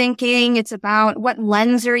ways of thinking. It's about what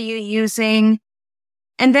lens are you using.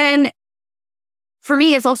 And then for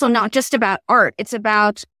me, it's also not just about art. It's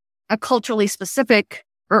about a culturally specific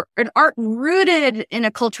or an art rooted in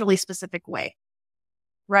a culturally specific way.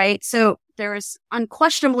 Right? So there is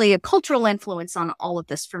unquestionably a cultural influence on all of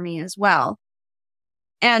this for me as well.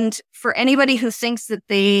 And for anybody who thinks that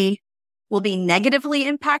they will be negatively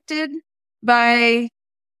impacted by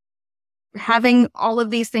having all of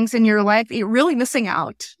these things in your life, you're really missing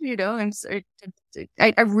out, and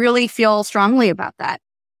I really feel strongly about that.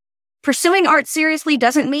 Pursuing art seriously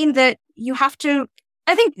doesn't mean that you have to,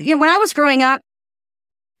 I think, when I was growing up,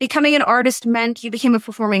 becoming an artist meant you became a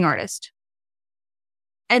performing artist.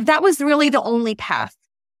 And that was really the only path.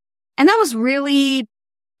 And that was really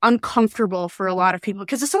uncomfortable for a lot of people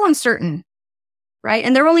because it's so uncertain, right?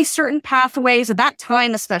 And there were only certain pathways at that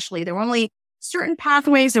time, especially. There were only certain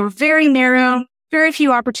pathways that were very narrow, very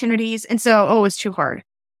few opportunities. And so, it was too hard.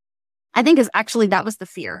 I think that was the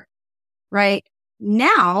fear, right?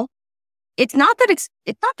 Now, it's not that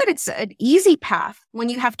it's an easy path when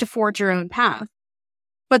you have to forge your own path,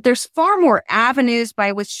 but there's far more avenues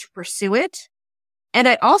by which to pursue it. And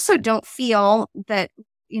I also don't feel that,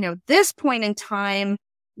 this point in time,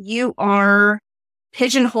 you are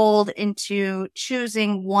pigeonholed into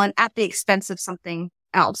choosing one at the expense of something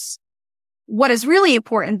else. What is really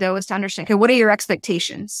important, though, is to understand, okay, what are your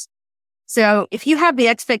expectations? So if you have the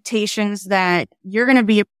expectations that you're going to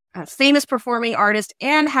be a famous performing artist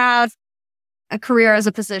and have a career as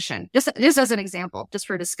a physician, just as an example, just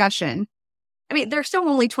for discussion, I mean, there's still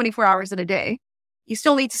only 24 hours in a day. You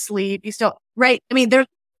still need to sleep. Right? I mean,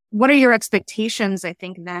 what are your expectations, I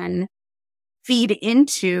think, then feed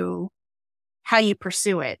into how you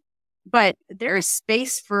pursue it. But there is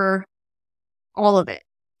space for all of it.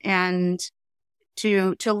 And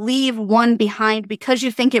to leave one behind because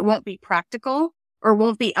you think it won't be practical or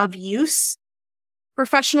won't be of use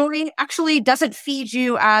professionally actually doesn't feed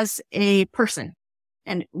you as a person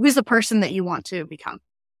and who's the person that you want to become.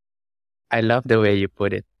 I love the way you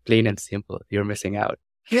put it. Plain and simple. You're missing out.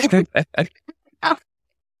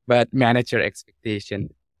 But manage your expectation.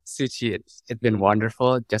 Suchi, it's been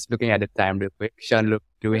wonderful. Just looking at the time real quick. Sean-Luc,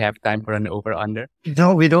 do we have time for an over-under?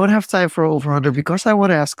 No, we don't have time for over-under because I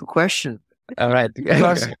want to ask a question. All right.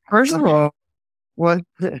 Because first of all, what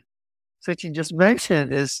Suchi just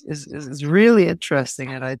mentioned is really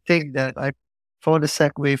interesting. And I think that I found a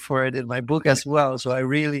segue for it in my book as well. So I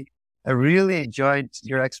really enjoyed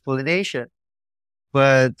your explanation.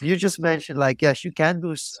 But you just mentioned, yes, you can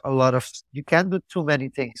do you can do too many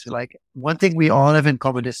things. Like one thing we all have in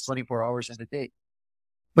common is 24 hours in a day.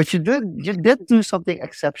 But you did do something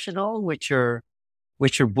exceptional with your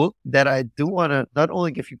book that I do want to not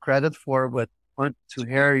only give you credit for, but want to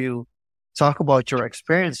hear you talk about your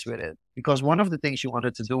experience with it. Because one of the things you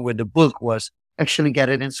wanted to do with the book was actually get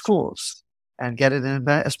it in schools and get it in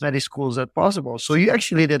as many schools as possible. So you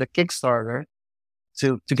actually did a Kickstarter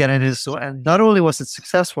to get it in. So, and not only was it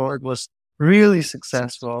successful, it was really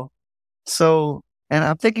successful. So, and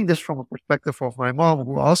I'm taking this from a perspective of my mom,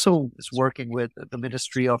 who also is working with the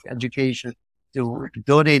Ministry of Education to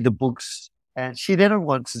donate the books. And she didn't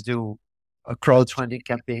want to do a crowdfunding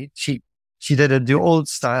campaign. She did it the old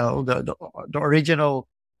style, the original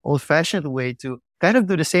old fashioned way to kind of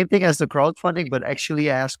do the same thing as the crowdfunding, but actually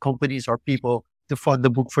ask companies or people to fund the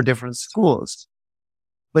book for different schools.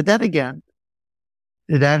 But then again,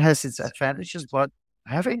 that has its advantages, but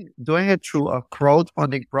doing it through a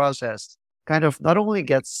crowdfunding process kind of not only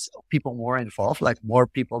gets people more involved, like more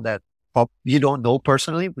people that you don't know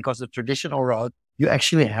personally, because the traditional route, you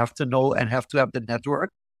actually have to know and have to have the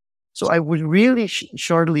network. So I would really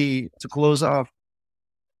shortly, to close off,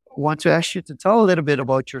 want to ask you to tell a little bit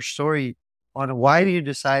about your story on why you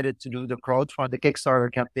decided to do the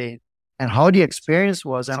Kickstarter campaign, and how the experience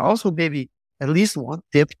was, and also maybe at least one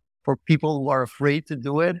tip for people who are afraid to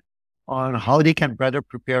do it on how they can better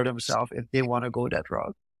prepare themselves if they want to go that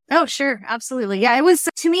route? Oh, sure. Absolutely. Yeah.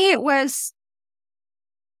 To me, it was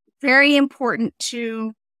very important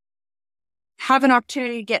to have an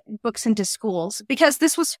opportunity to get books into schools, because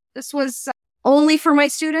this was only for my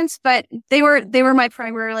students, but they were my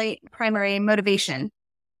primary motivation.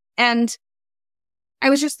 And I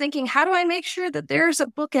was just thinking, how do I make sure that there's a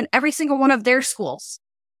book in every single one of their schools?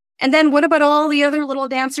 And then what about all the other little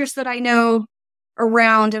dancers that I know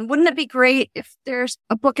around? And wouldn't it be great if there's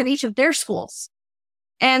a book in each of their schools?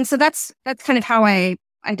 And so that's kind of how I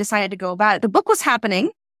decided to go about it. The book was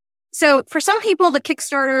happening. So for some people, the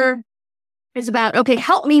Kickstarter is about, okay,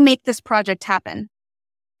 help me make this project happen.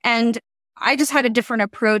 And I just had a different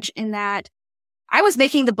approach in that I was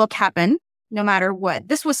making the book happen no matter what.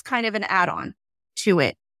 This was kind of an add-on to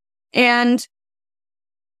it. And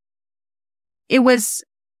it was,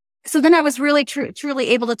 so then I was really truly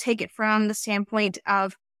able to take it from the standpoint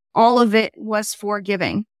of all of it was for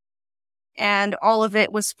giving. And all of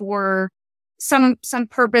it was for some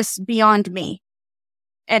purpose beyond me.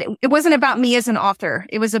 And it wasn't about me as an author.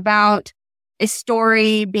 It was about a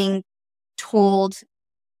story being told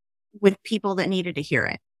with people that needed to hear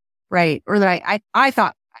it, right? Or that I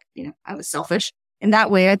thought, I was selfish in that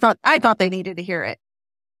way. I thought they needed to hear it.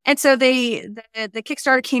 And so the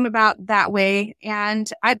Kickstarter came about that way. And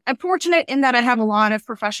I'm fortunate in that I have a lot of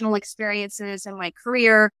professional experiences in my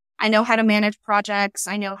career. I know how to manage projects.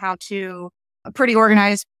 I know how to a pretty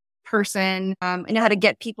organized person. I know how to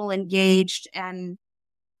get people engaged and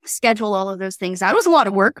schedule all of those things out. It was a lot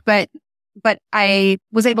of work, but I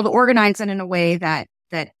was able to organize it in a way that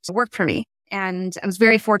worked for me. And I was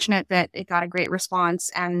very fortunate that it got a great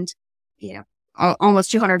response. And,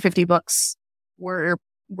 almost 250 books were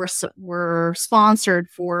sponsored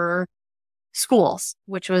for schools,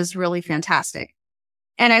 which was really fantastic.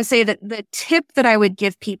 And I'd say that the tip that I would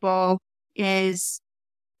give people is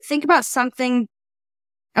think about something,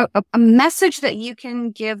 a message that you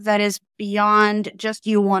can give that is beyond just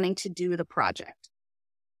you wanting to do the project.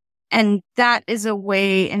 And that is a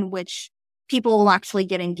way in which people will actually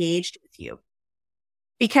get engaged with you.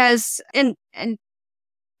 Because, and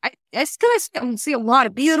I still see a lot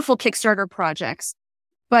of beautiful Kickstarter projects,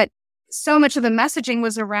 but so much of the messaging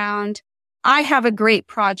was around, I have a great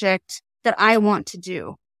project that I want to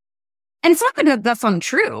do. And it's not that that's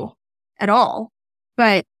untrue at all,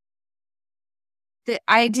 but the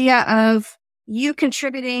idea of you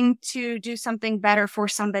contributing to do something better for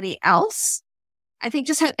somebody else, I think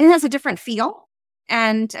it has a different feel.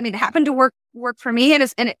 And I mean, it happened to work for me.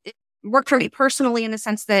 It worked for me personally in the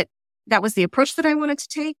sense that was the approach that I wanted to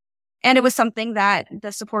take. And it was something that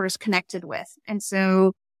the supporters connected with. And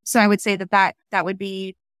so I would say that would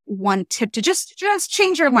be one tip, to just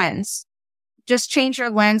change your lens. Just change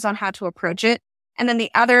your lens on how to approach it. And then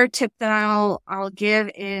the other tip that I'll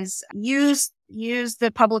give is use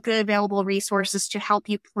the publicly available resources to help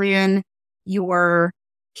you plan your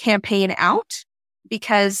campaign out,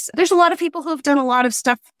 because there's a lot of people who have done a lot of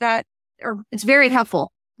stuff it's very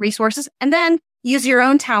helpful resources. And then use your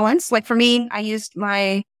own talents. Like for me, I used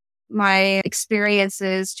my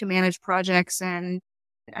experiences to manage projects, and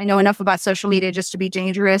I know enough about social media just to be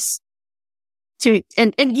dangerous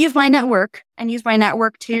and use my network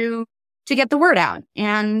to get the word out.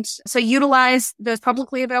 And so utilize those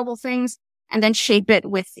publicly available things and then shape it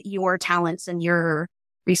with your talents and your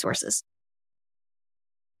resources.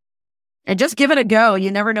 And just give it a go.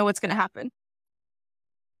 You never know what's going to happen.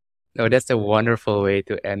 No, that's a wonderful way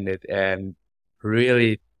to end it, and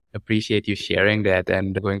really appreciate you sharing that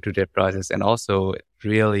and going through that process. And also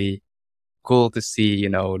really cool to see,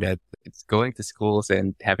 that it's going to schools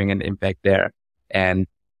and having an impact there. And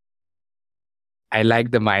I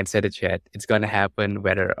like the mindset that you had. It's going to happen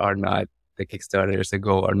whether or not the Kickstarter is a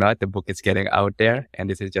go or not. The book is getting out there, and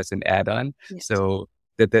this is just an add-on. Yes. So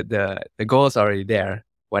the goal is already there.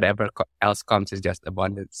 Whatever else comes is just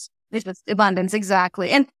abundance. It's just abundance,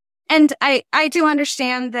 exactly. And I do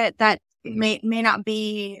understand that may not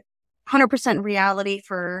be 100% reality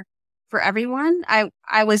for everyone.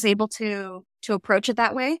 I was able to approach it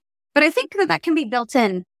that way, but I think that can be built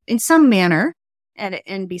in some manner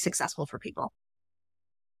and be successful for people.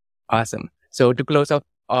 Awesome. So to close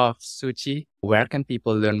off Suchi, where can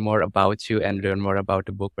people learn more about you and learn more about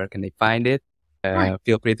the book? Where can they find it?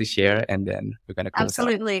 Feel free to share, and then we're going to close.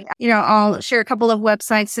 Absolutely. I'll share a couple of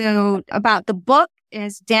websites. So about the book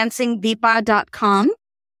is dancingdeepa.com.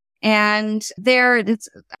 And there it's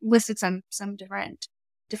listed some different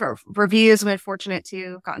reviews. I've been fortunate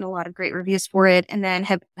to have gotten a lot of great reviews for it, and then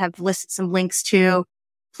have listed some links to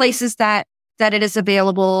places that it is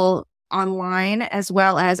available online, as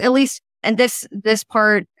well as, at least, and this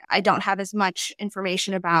part, I don't have as much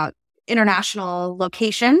information about international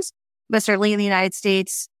locations, but certainly in the United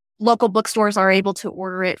States, local bookstores are able to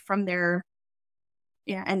order it from their,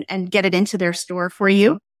 and get it into their store for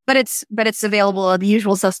you. But it's available at the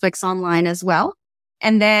usual suspects online as well.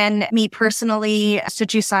 And then me personally,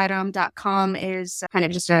 SuchiSairam.com is kind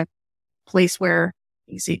of just a place where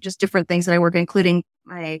you see just different things that I work, including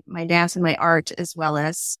my dance and my art, as well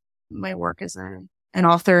as my work as an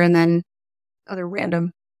author, and then other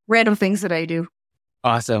random things that I do.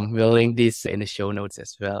 Awesome. We'll link this in the show notes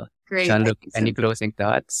as well. Great. Jean-Luc, any closing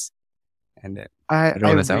thoughts? And then I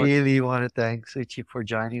roll us out. really want to thank Suchi for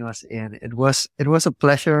joining us in. It was a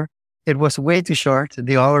pleasure. It was way too short.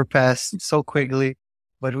 The hour passed so quickly,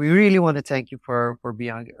 but we really want to thank you for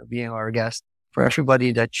being our guest. For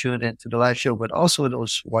everybody that tuned into the live show, but also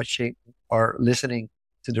those watching or listening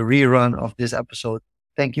to the rerun of this episode,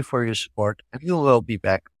 thank you for your support. And we will be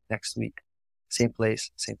back next week. Same place,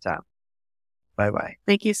 same time. Bye-bye.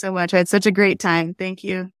 Thank you so much. I had such a great time. Thank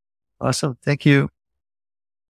you. Awesome. Thank you.